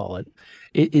review, I'll call it,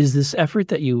 is this effort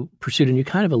that you pursued, and you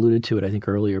kind of alluded to it, I think,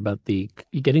 earlier, about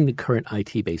getting the current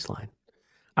IT baseline.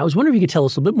 I was wondering if you could tell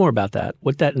us a little bit more about that,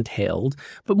 what that entailed,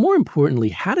 but more importantly,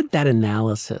 how did that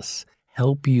analysis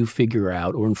help you figure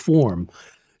out or inform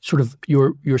sort of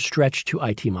your stretch to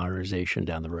IT modernization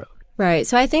down the road? Right.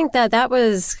 So I think that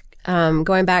was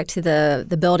going back to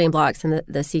the building blocks and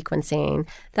the sequencing.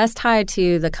 That's tied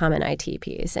to the common IT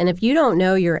piece. And if you don't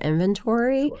know your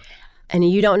inventory and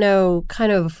you don't know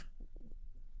kind of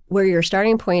where your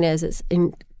starting point is, it's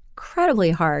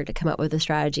incredibly hard to come up with a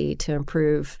strategy to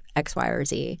improve X, Y, or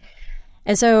Z.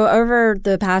 And so over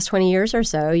the past 20 years or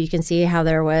so, you can see how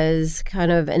there was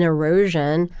kind of an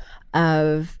erosion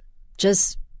of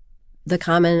just the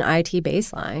common IT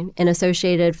baseline and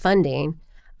associated funding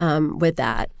with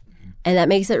that. And that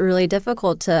makes it really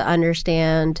difficult to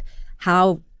understand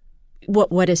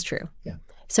what is true. Yeah.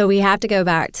 So we have to go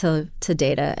back to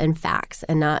data and facts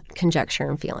and not conjecture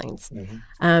and feelings.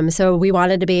 Mm-hmm. So we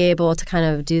wanted to be able to kind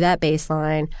of do that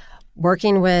baseline,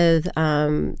 working with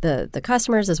the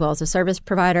customers as well as the service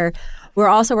provider. We're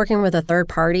also working with a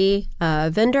third-party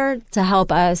vendor to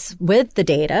help us with the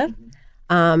data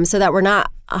so that we're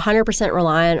not 100%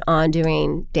 reliant on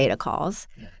doing data calls.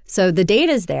 Yeah. So the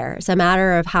data is there. It's a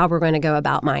matter of how we're going to go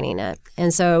about mining it.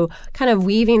 And so kind of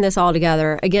weaving this all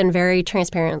together, again, very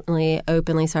transparently,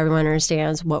 openly, so everyone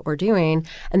understands what we're doing.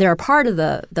 And they're a part of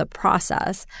the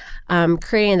process,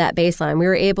 creating that baseline. We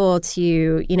were able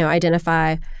to,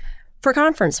 identify for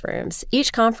conference rooms.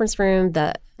 Each conference room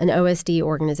that an OSD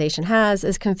organization has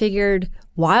is configured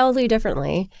wildly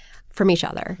differently from each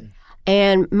other.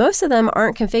 And most of them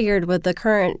aren't configured with the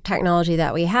current technology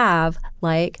that we have,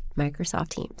 like Microsoft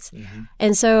Teams. Mm-hmm.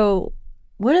 And so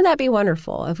wouldn't that be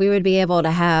wonderful if we would be able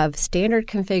to have standard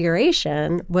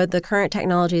configuration with the current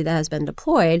technology that has been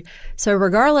deployed? So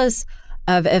regardless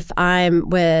of if I'm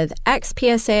with X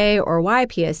PSA or Y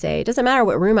PSA, it doesn't matter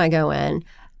what room I go in,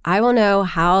 I will know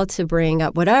how to bring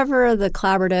up whatever the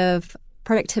collaborative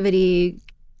productivity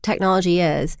technology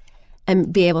is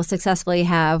and be able to successfully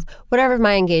have whatever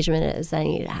my engagement is that I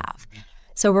need to have.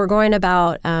 So we're going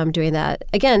about doing that.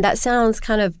 Again, that sounds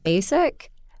kind of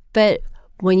basic, but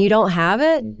when you don't have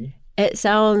it, it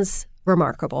sounds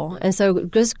remarkable. And so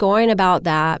just going about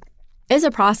that is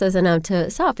a process in and of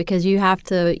itself, because you have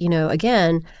to,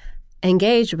 again,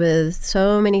 engage with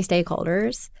so many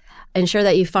stakeholders, ensure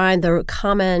that you find the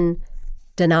common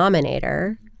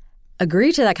denominator,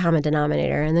 agree to that common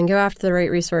denominator, and then go after the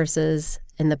right resources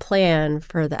and the plan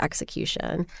for the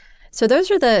execution. So those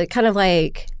are the kind of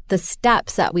like the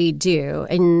steps that we do.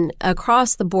 And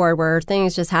across the board where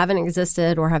things just haven't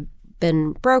existed or have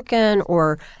been broken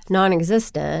or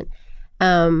non-existent,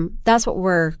 that's what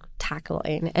we're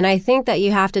tackling. And I think that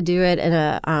you have to do it in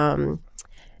a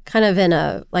kind of in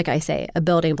a, like I say, a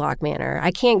building block manner. I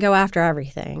can't go after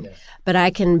everything, but I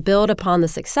can build upon the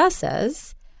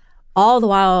successes, all the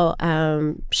while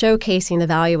showcasing the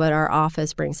value what our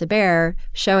office brings to bear,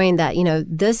 showing that,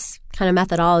 this kind of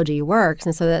methodology works.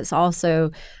 And so that's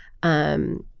also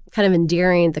kind of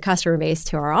endearing the customer base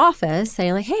to our office,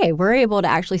 saying like, hey, we're able to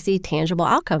actually see tangible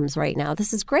outcomes right now.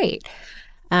 This is great.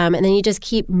 And then you just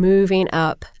keep moving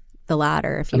up the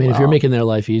ladder, if you will. If you're making their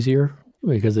life easier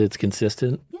because it's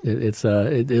consistent,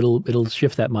 it'll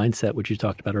shift that mindset, which you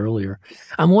talked about earlier.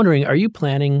 I'm wondering, are you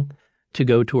planning to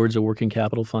go towards a working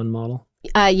capital fund model?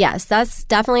 Yes, that's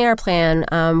definitely our plan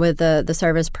with the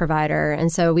service provider.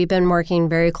 And so we've been working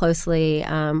very closely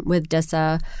with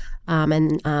DISA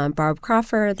and Barb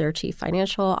Crawford, their chief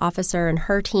financial officer, and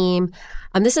her team.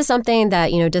 This is something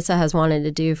that, DISA has wanted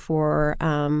to do for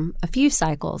a few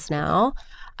cycles now,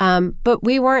 but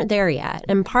we weren't there yet.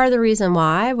 And part of the reason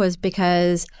why was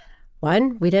because,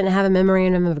 one, we didn't have a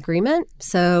memorandum of agreement,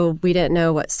 so we didn't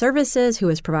know what services, who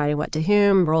was providing what to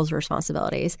whom, roles,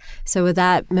 responsibilities. So with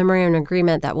that memorandum of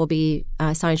agreement that will be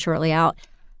signed shortly out,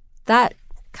 that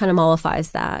kind of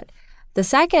mollifies that. The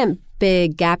second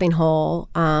big gapping hole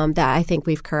that I think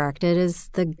we've corrected is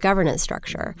the governance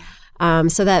structure,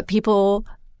 so that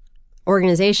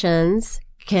organizations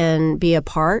can be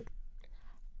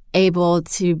able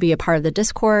to be a part of the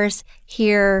discourse,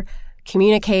 hear,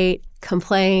 communicate,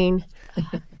 complain,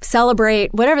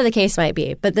 celebrate, whatever the case might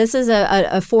be. But this is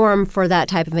a forum for that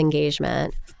type of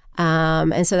engagement.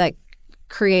 And so that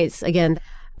creates, again,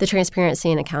 the transparency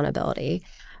and accountability.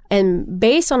 And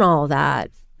based on all of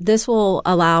that, this will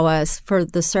allow us for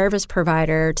the service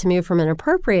provider to move from an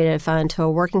appropriated fund to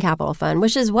a working capital fund,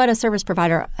 which is what a service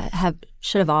provider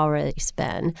should have already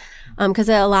been, because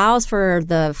it allows for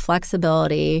the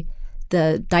flexibility,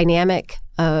 the dynamic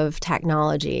of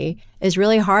technology. Is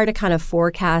really hard to kind of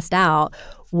forecast out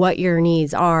what your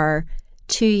needs are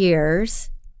 2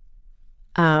 years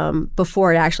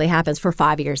before it actually happens for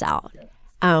 5 years out.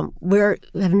 We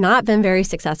have not been very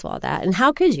successful at that. And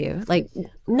how could you?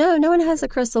 No one has a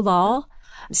crystal ball.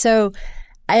 So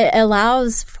it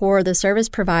allows for the service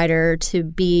provider to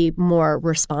be more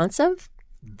responsive.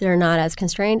 They're not as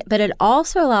constrained. But it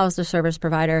also allows the service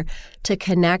provider to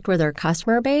connect with their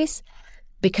customer base,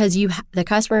 because the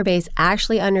customer base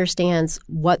actually understands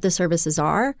what the services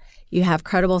are. You have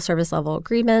credible service level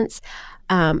agreements.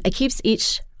 It keeps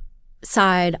each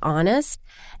side honest.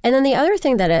 And then the other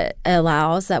thing that it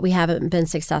allows that we haven't been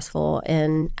successful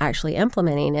in actually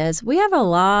implementing is we have a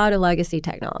lot of legacy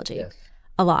technology,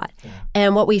 a lot. Yeah.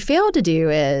 And what we fail to do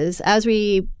is, as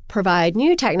we provide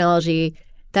new technology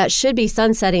that should be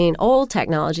sunsetting old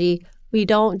technology, we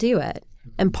don't do it.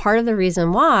 And part of the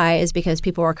reason why is because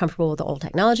people are comfortable with the old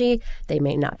technology. They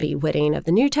may not be witting of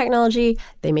the new technology.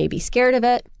 They may be scared of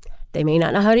it. They may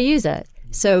not know how to use it.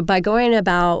 So by going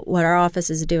about what our office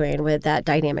is doing with that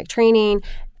dynamic training,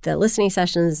 the listening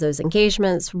sessions, those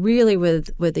engagements, really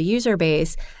with the user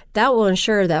base, that will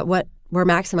ensure that we're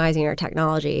maximizing our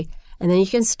technology. And then you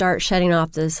can start shutting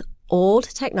off this old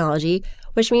technology,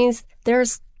 which means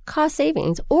there's cost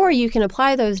savings, or you can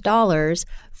apply those dollars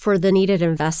for the needed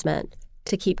investment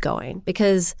to keep going.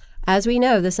 Because as we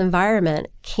know, this environment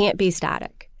can't be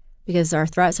static because our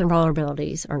threats and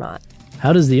vulnerabilities are not.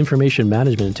 How does the Information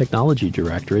Management and Technology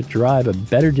Directorate drive a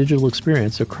better digital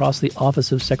experience across the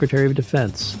Office of Secretary of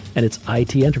Defense and its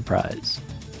IT enterprise?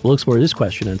 We'll explore this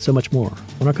question and so much more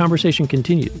when our conversation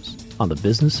continues on the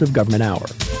Business of Government Hour.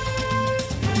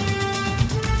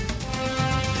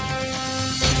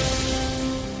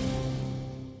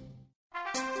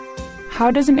 How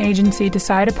does an agency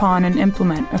decide upon and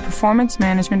implement a performance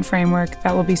management framework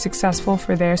that will be successful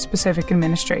for their specific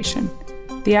administration?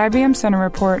 The IBM Center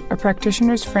Report, a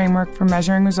practitioner's framework for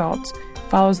measuring results,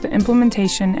 follows the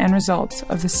implementation and results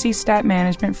of the CSTAT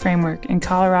management framework in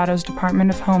Colorado's Department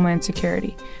of Homeland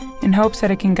Security, in hopes that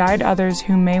it can guide others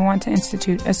who may want to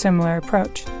institute a similar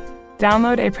approach.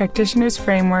 Download A Practitioner's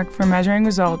Framework for Measuring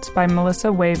Results by Melissa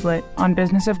Wavelet on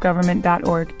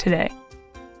businessofgovernment.org today.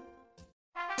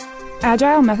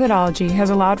 Agile methodology has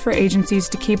allowed for agencies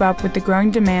to keep up with the growing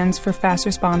demands for fast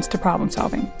response to problem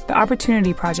solving. The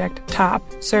Opportunity Project, TOP,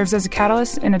 serves as a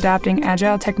catalyst in adapting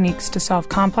agile techniques to solve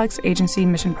complex agency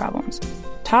mission problems.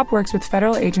 TOP works with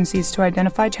federal agencies to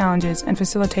identify challenges and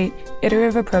facilitate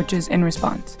iterative approaches in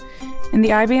response. In the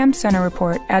IBM Center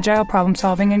Report, Agile Problem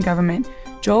Solving in Government,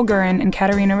 Joel Gurin and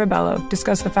Katerina Rebello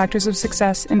discuss the factors of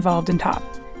success involved in TOP.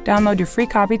 Download your free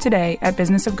copy today at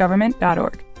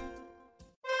businessofgovernment.org.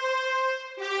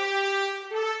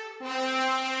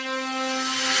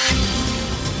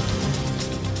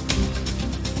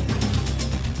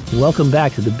 Welcome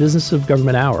back to the Business of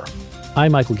Government Hour.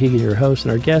 I'm Michael Keegan, your host,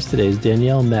 and our guest today is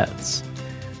Danielle Metz,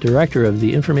 Director of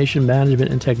the Information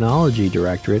Management and Technology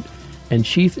Directorate and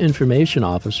Chief Information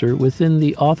Officer within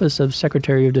the Office of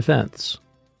Secretary of Defense.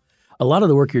 A lot of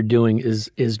the work you're doing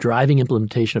is driving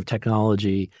implementation of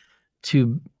technology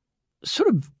to sort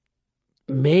of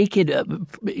make it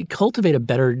cultivate a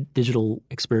better digital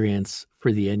experience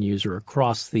for the end user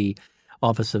across the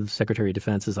Office of Secretary of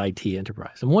Defense's IT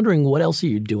enterprise. I'm wondering what else are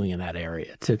you doing in that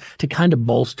area to kind of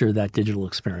bolster that digital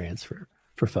experience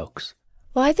for folks?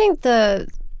 Well, I think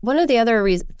one of the other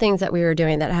things that we were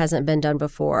doing that hasn't been done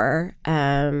before,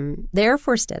 the Air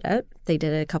Force did it. They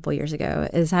did it a couple years ago,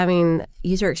 is having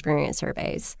user experience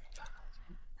surveys.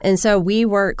 And so we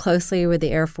worked closely with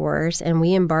the Air Force, and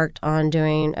we embarked on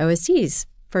doing OST's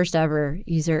first ever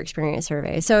user experience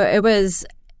survey. So it was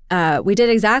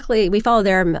we followed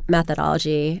their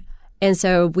methodology. And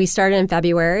so we started in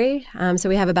February. So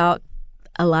we have about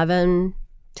 10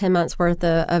 months worth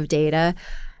of data.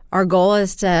 Our goal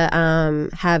is to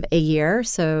have a year.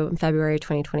 So in February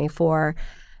 2024,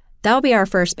 that'll be our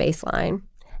first baseline.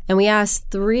 And we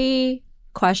asked 3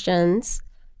 questions,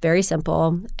 very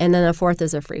simple. And then the fourth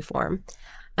is a free form.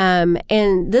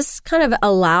 And this kind of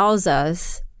allows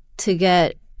us to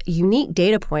get a unique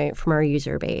data point from our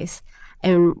user base.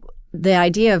 And the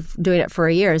idea of doing it for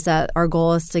a year is that our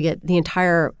goal is to get the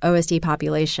entire OSD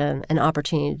population an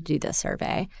opportunity to do this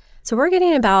survey. So we're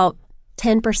getting about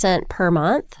 10% per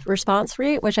month response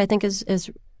rate, which I think is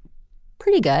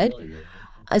pretty good.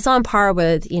 It's on par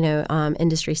with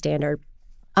industry standard.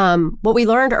 What we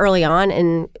learned early on,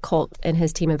 and Colt and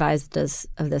his team advised us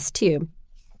of this too,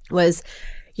 was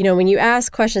when you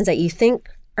ask questions that you think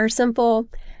are simple,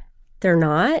 they're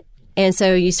not. And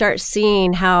so you start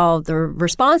seeing how the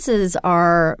responses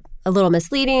are a little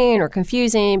misleading or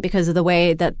confusing because of the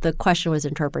way that the question was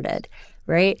interpreted,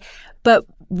 right? But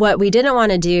what we didn't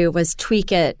want to do was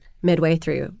tweak it midway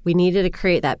through. We needed to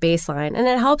create that baseline, and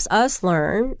it helps us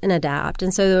learn and adapt.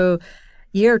 And so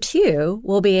year 2,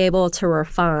 we'll be able to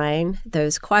refine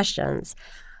those questions.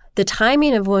 The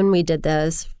timing of when we did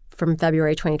this from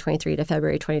February 2023 to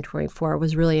February 2024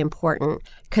 was really important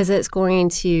because it's going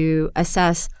to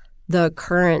assess the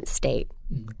current state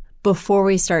before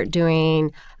we start doing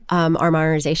our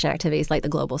modernization activities like the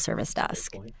Global Service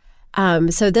Desk.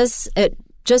 So it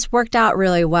just worked out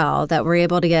really well that we're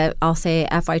able to get, I'll say,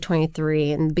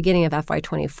 FY23 and the beginning of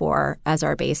FY24 as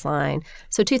our baseline.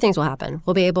 So 2 things will happen.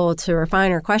 We'll be able to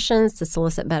refine our questions to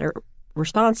solicit better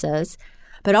responses,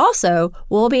 but also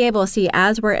we'll be able to see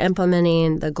as we're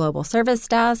implementing the Global Service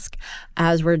Desk,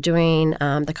 as we're doing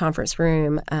the conference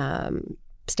room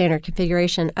standard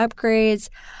configuration upgrades,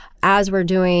 as we're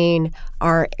doing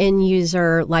our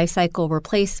end-user lifecycle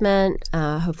replacement,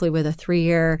 hopefully with a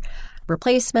 3-year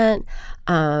replacement,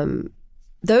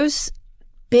 those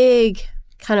big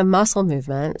kind of muscle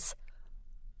movements,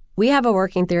 we have a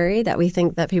working theory that we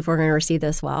think that people are going to receive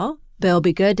this well, but it'll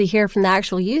be good to hear from the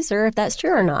actual user if that's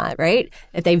true or not, right?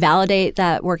 If they validate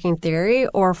that working theory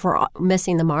or if we're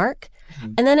missing the mark.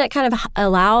 Mm-hmm. And then it kind of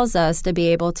allows us to be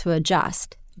able to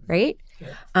adjust, right?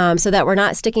 So that we're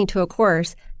not sticking to a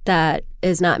course that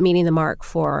is not meeting the mark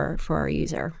for our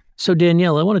user. So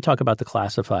Danielle, I want to talk about the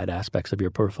classified aspects of your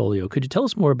portfolio. Could you tell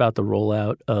us more about the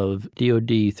rollout of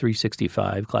DoD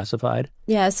 365 classified?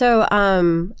 Yeah, so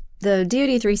the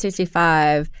DoD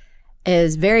 365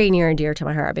 is very near and dear to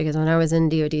my heart because when I was in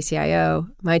DoD CIO,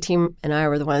 my team and I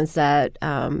were the ones that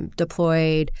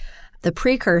deployed the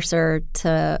precursor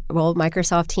to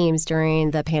Microsoft Teams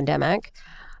during the pandemic.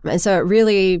 And so it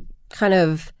really kind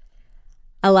of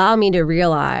allowed me to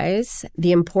realize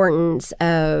the importance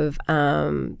of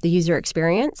the user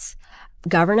experience,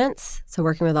 governance, so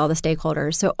working with all the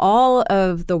stakeholders. So all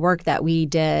of the work that we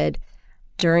did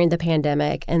during the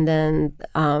pandemic and then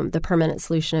the permanent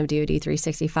solution of DoD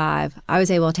 365, I was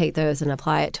able to take those and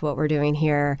apply it to what we're doing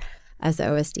here as the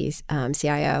OSD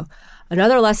CIO.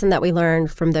 Another lesson that we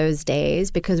learned from those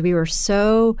days, because we were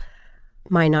so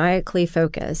maniacally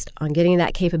focused on getting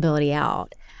that capability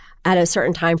out at a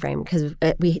certain time frame, because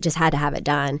we just had to have it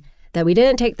done, that we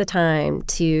didn't take the time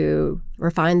to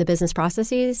refine the business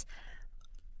processes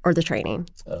or the training.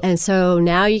 And so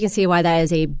now you can see why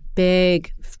that is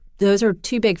those are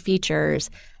two big features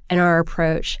in our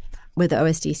approach with the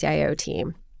OSD CIO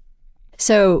team.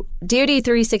 So DoD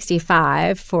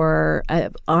 365 on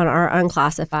our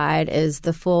unclassified is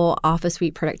the full office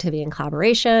suite productivity and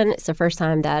collaboration. It's the first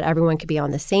time that everyone could be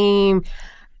on the same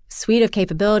suite of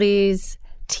capabilities,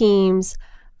 teams.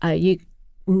 You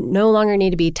no longer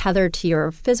need to be tethered to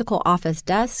your physical office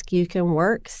desk. You can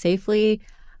work safely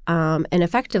and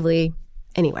effectively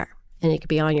anywhere. And it could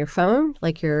be on your phone,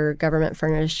 like your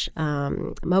government-furnished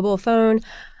mobile phone.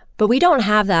 But we don't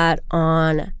have that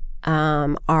on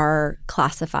our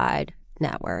classified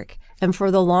network. And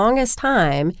for the longest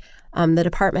time, the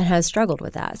department has struggled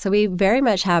with that. So we very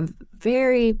much have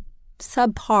very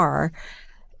subpar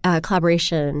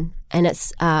collaboration and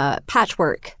its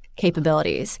patchwork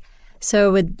capabilities.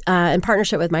 So in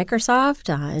partnership with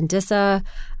Microsoft and DISA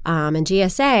and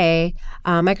GSA,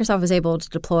 Microsoft was able to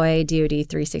deploy DoD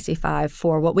 365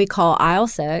 for what we call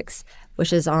IL6,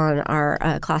 which is on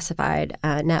our classified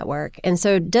network. And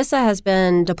so DISA has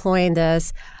been deploying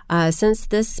this since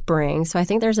this spring. So I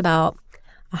think there's about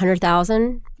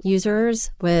 100,000 users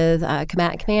with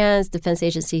commands, defense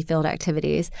agency field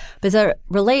activities. But as it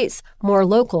relates more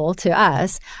local to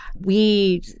us,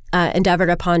 we endeavored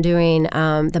upon doing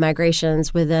the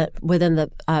migrations within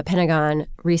the Pentagon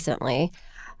recently.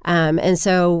 And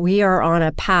so we are on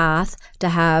a path to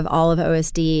have all of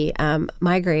OSD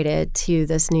migrated to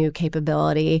this new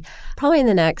capability probably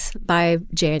by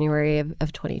January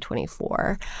of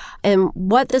 2024. And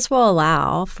what this will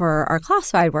allow for our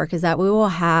classified work is that we will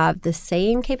have the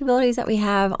same capabilities that we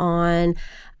have on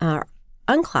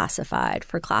unclassified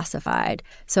for classified.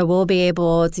 So we'll be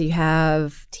able to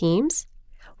have teams.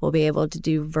 We'll be able to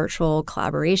do virtual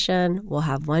collaboration. We'll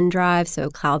have OneDrive, so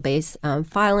cloud-based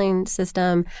filing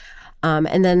system,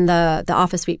 and then the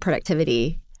office suite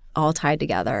productivity all tied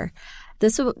together.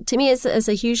 This, to me, is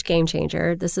a huge game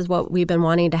changer. This is what we've been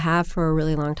wanting to have for a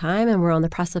really long time, and we're on the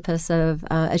precipice of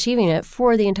achieving it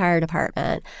for the entire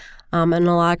department. And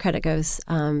a lot of credit goes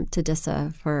to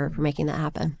DISA for making that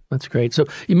happen. That's great. So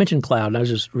you mentioned cloud, and I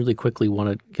just really quickly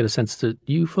want to get a sense that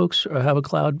you folks have a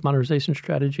cloud modernization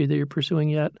strategy that you're pursuing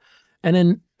yet? And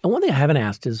then one thing I haven't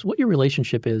asked is what your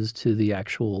relationship is to the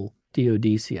actual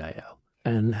DoD CIO,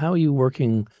 and how are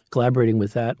you collaborating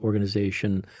with that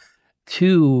organization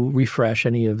to refresh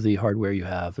any of the hardware you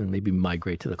have and maybe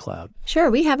migrate to the cloud?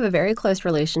 Sure. We have a very close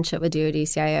relationship with DoD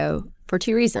CIO for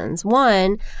two reasons.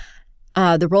 One,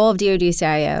 the role of DoD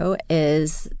CIO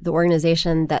is the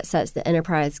organization that sets the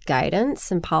enterprise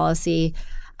guidance and policy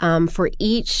for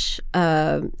each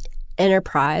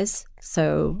enterprise.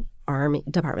 So Army,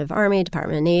 Department of Army,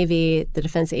 Department of Navy, the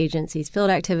defense agencies, field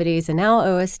activities, and now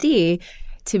OSD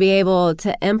to be able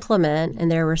to implement in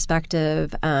their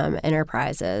respective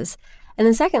enterprises. And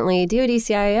then secondly, DoD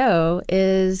CIO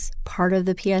is part of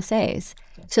the PSAs.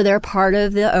 So they're part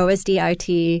of the OSD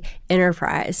IT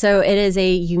enterprise. So it is a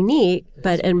unique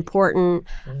but important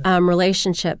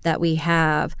relationship that we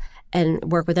have and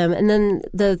work with them. And then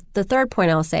the third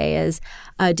point I'll say is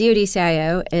DoD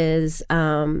CIO is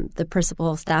the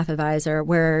principal staff advisor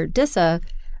where DISA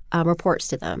reports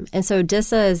to them. And so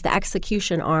DISA is the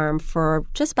execution arm for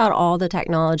just about all the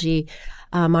technology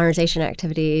modernization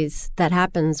activities that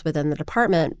happens within the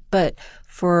department. But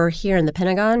for here in the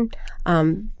Pentagon,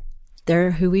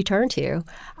 they're who we turn to.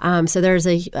 So there's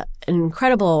an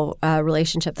incredible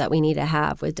relationship that we need to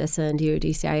have with DISA and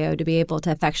DoD CIO to be able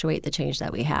to effectuate the change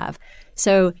that we have.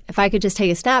 So if I could just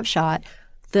take a snapshot,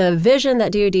 the vision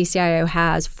that DoD CIO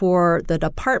has for the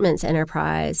department's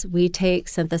enterprise, we take,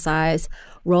 synthesize,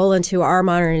 roll into our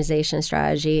modernization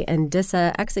strategy, and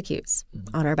DISA executes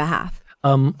on our behalf.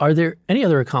 Are there any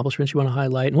other accomplishments you want to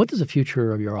highlight? And what does the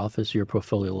future of your office, your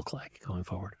portfolio look like going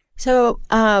forward? So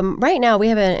right now we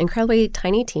have an incredibly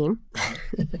tiny team.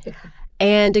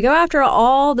 And to go after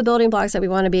all the building blocks that we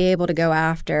want to be able to go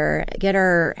after, get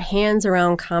our hands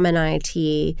around common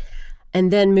IT,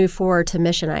 and then move forward to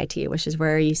mission IT, which is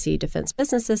where you see defense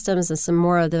business systems and some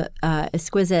more of the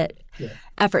exquisite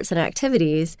efforts and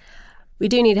activities. we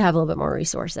do need to have a little bit more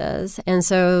resources. And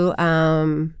so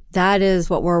that is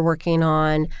what we're working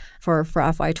on for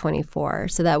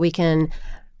FY24, so that we can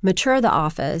mature the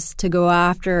office to go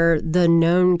after the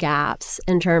known gaps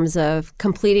in terms of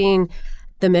completing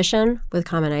the mission with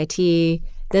Common IT,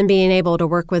 then being able to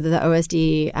work with the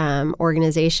OSD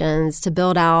organizations to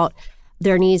build out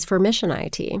their needs for mission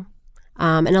IT.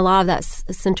 And a lot of that's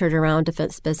centered around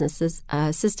defense businesses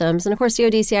systems. And of course,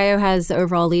 DoD CIO has the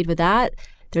overall lead with that.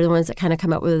 They're the ones that kind of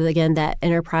come up with, again, that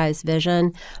enterprise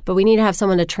vision. But we need to have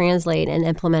someone to translate and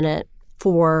implement it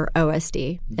for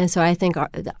OSD. And so I think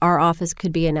our office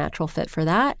could be a natural fit for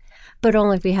that, but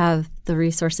only if we have the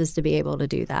resources to be able to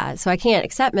do that. So I can't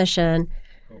accept mission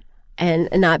and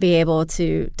not be able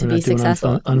to be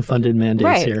successful. Unfunded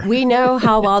mandates here. Right. We know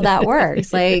how well that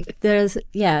works. Like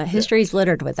history's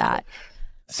littered with that.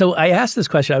 So I asked this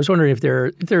question. I was wondering if there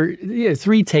are 3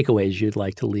 takeaways you'd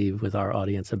like to leave with our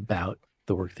audience about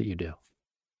the work that you do.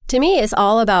 To me, it's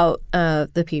all about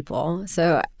the people.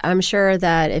 So I'm sure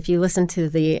that if you listen to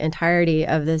the entirety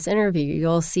of this interview,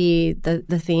 you'll see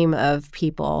the theme of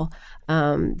people,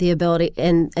 the ability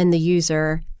and the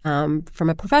user from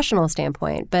a professional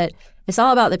standpoint. But it's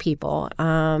all about the people.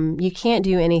 You can't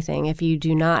do anything if you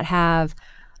do not have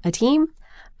a team.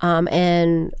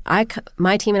 And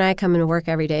my team and I come into work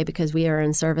every day because we are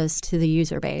in service to the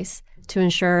user base to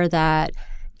ensure that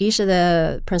each of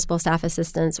the principal staff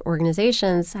assistants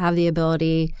organizations have the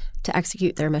ability to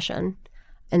execute their mission.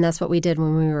 And that's what we did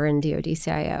when we were in DoD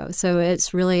CIO. So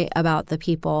it's really about the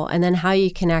people and then how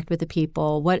you connect with the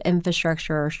people, what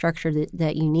infrastructure or structure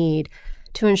that you need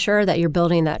to ensure that you're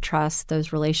building that trust,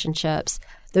 those relationships,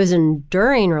 those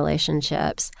enduring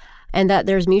relationships, and that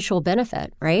there's mutual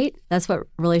benefit, right? That's what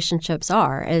relationships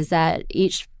are, is that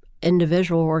each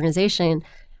individual organization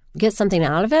gets something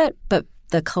out of it, but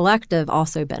the collective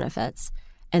also benefits.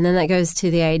 And then that goes to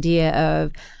the idea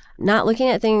of not looking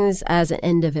at things as an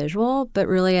individual, but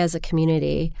really as a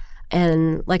community.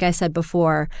 And like I said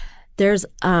before, there's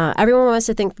everyone wants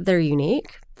to think that they're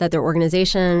unique, that their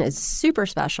organization is super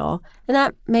special, and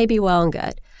that may be well and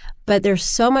good. But there's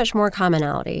so much more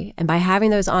commonality. And by having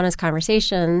those honest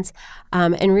conversations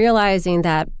and realizing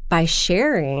that by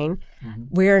sharing,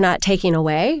 we're not taking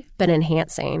away, but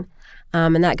enhancing.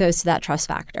 And that goes to that trust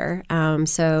factor.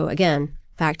 So again,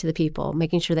 back to the people,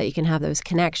 making sure that you can have those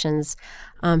connections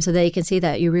so that you can see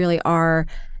that you really are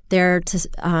there to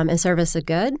in service of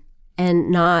good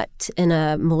and not in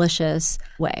a malicious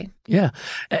way. Yeah.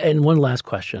 And one last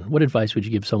question. What advice would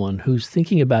you give someone who's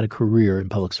thinking about a career in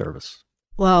public service?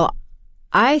 Well,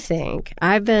 I think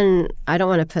I'll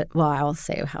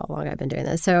say how long I've been doing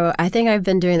this. So I think I've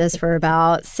been doing this for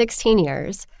about 16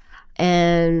 years.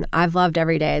 And I've loved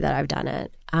every day that I've done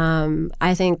it.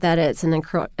 I think that it's an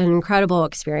incredible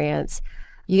experience.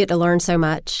 You get to learn so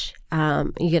much.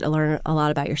 You get to learn a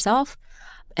lot about yourself.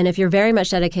 And if you're very much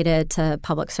dedicated to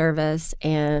public service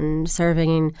and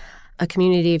serving a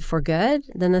community for good,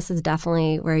 then this is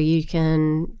definitely where you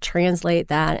can translate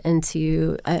that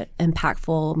into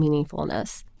impactful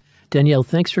meaningfulness. Danielle,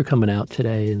 thanks for coming out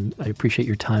today, and I appreciate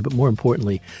your time. But more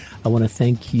importantly, I want to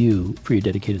thank you for your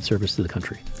dedicated service to the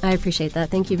country. I appreciate that.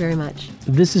 Thank you very much.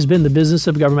 This has been the Business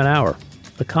of Government Hour,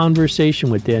 a conversation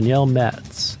with Danielle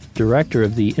Metz, Director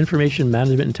of the Information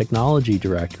Management and Technology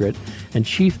Directorate and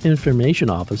Chief Information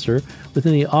Officer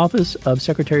within the Office of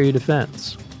Secretary of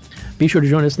Defense. Be sure to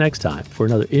join us next time for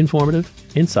another informative,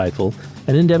 insightful,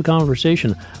 and in-depth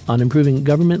conversation on improving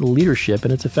government leadership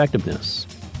and its effectiveness.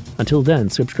 Until then,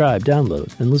 subscribe,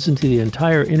 download, and listen to the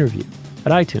entire interview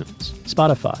at iTunes,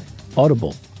 Spotify,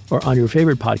 Audible, or on your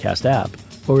favorite podcast app,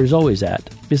 or as always at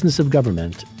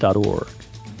businessofgovernment.org.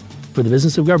 For the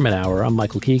Business of Government Hour, I'm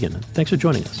Michael Keegan. Thanks for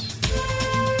joining us.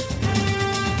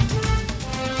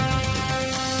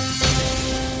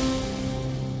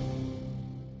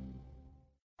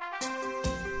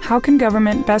 How can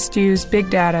government best use big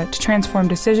data to transform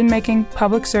decision-making,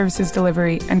 public services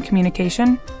delivery, and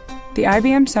communication? The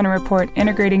IBM Center report,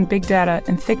 Integrating Big Data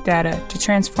and Thick Data to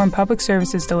Transform Public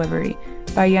Services Delivery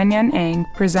by Yan Ang,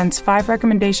 presents 5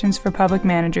 recommendations for public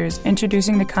managers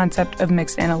introducing the concept of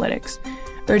mixed analytics,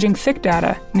 urging thick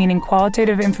data, meaning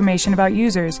qualitative information about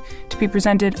users, to be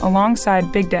presented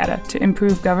alongside big data to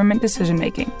improve government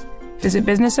decision-making. Visit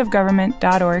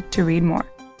businessofgovernment.org to read more.